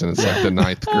kids, and it's like the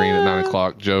ninth green at 9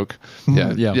 o'clock joke.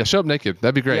 Yeah. Show up naked.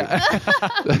 That'd be great. Yeah.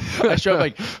 I show up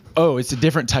like, oh, it's a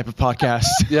different type of podcast.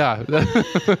 Yeah.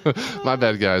 My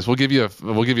bad, guys. We'll give you a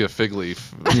fig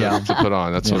leaf to put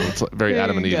on. That's what it's very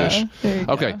Adam and Eve-ish.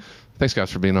 Okay. Thanks,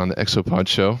 guys, for being on the Exopod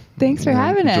show. Thanks for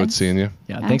having us. Enjoyed seeing you.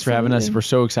 Yeah, thanks for having us. We're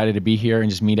so excited to be here and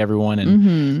just meet everyone.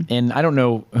 And I don't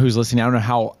know who's listening. I don't know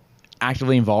how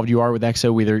actively involved you are with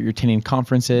EXO, whether you're attending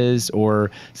conferences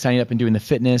or signing up and doing the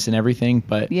fitness and everything.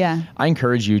 But I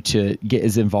encourage you to get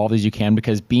as involved as you can,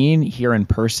 because being here in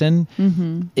person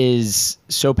is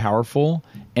so powerful,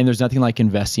 and there's nothing like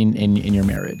investing in your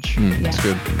marriage. That's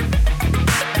good.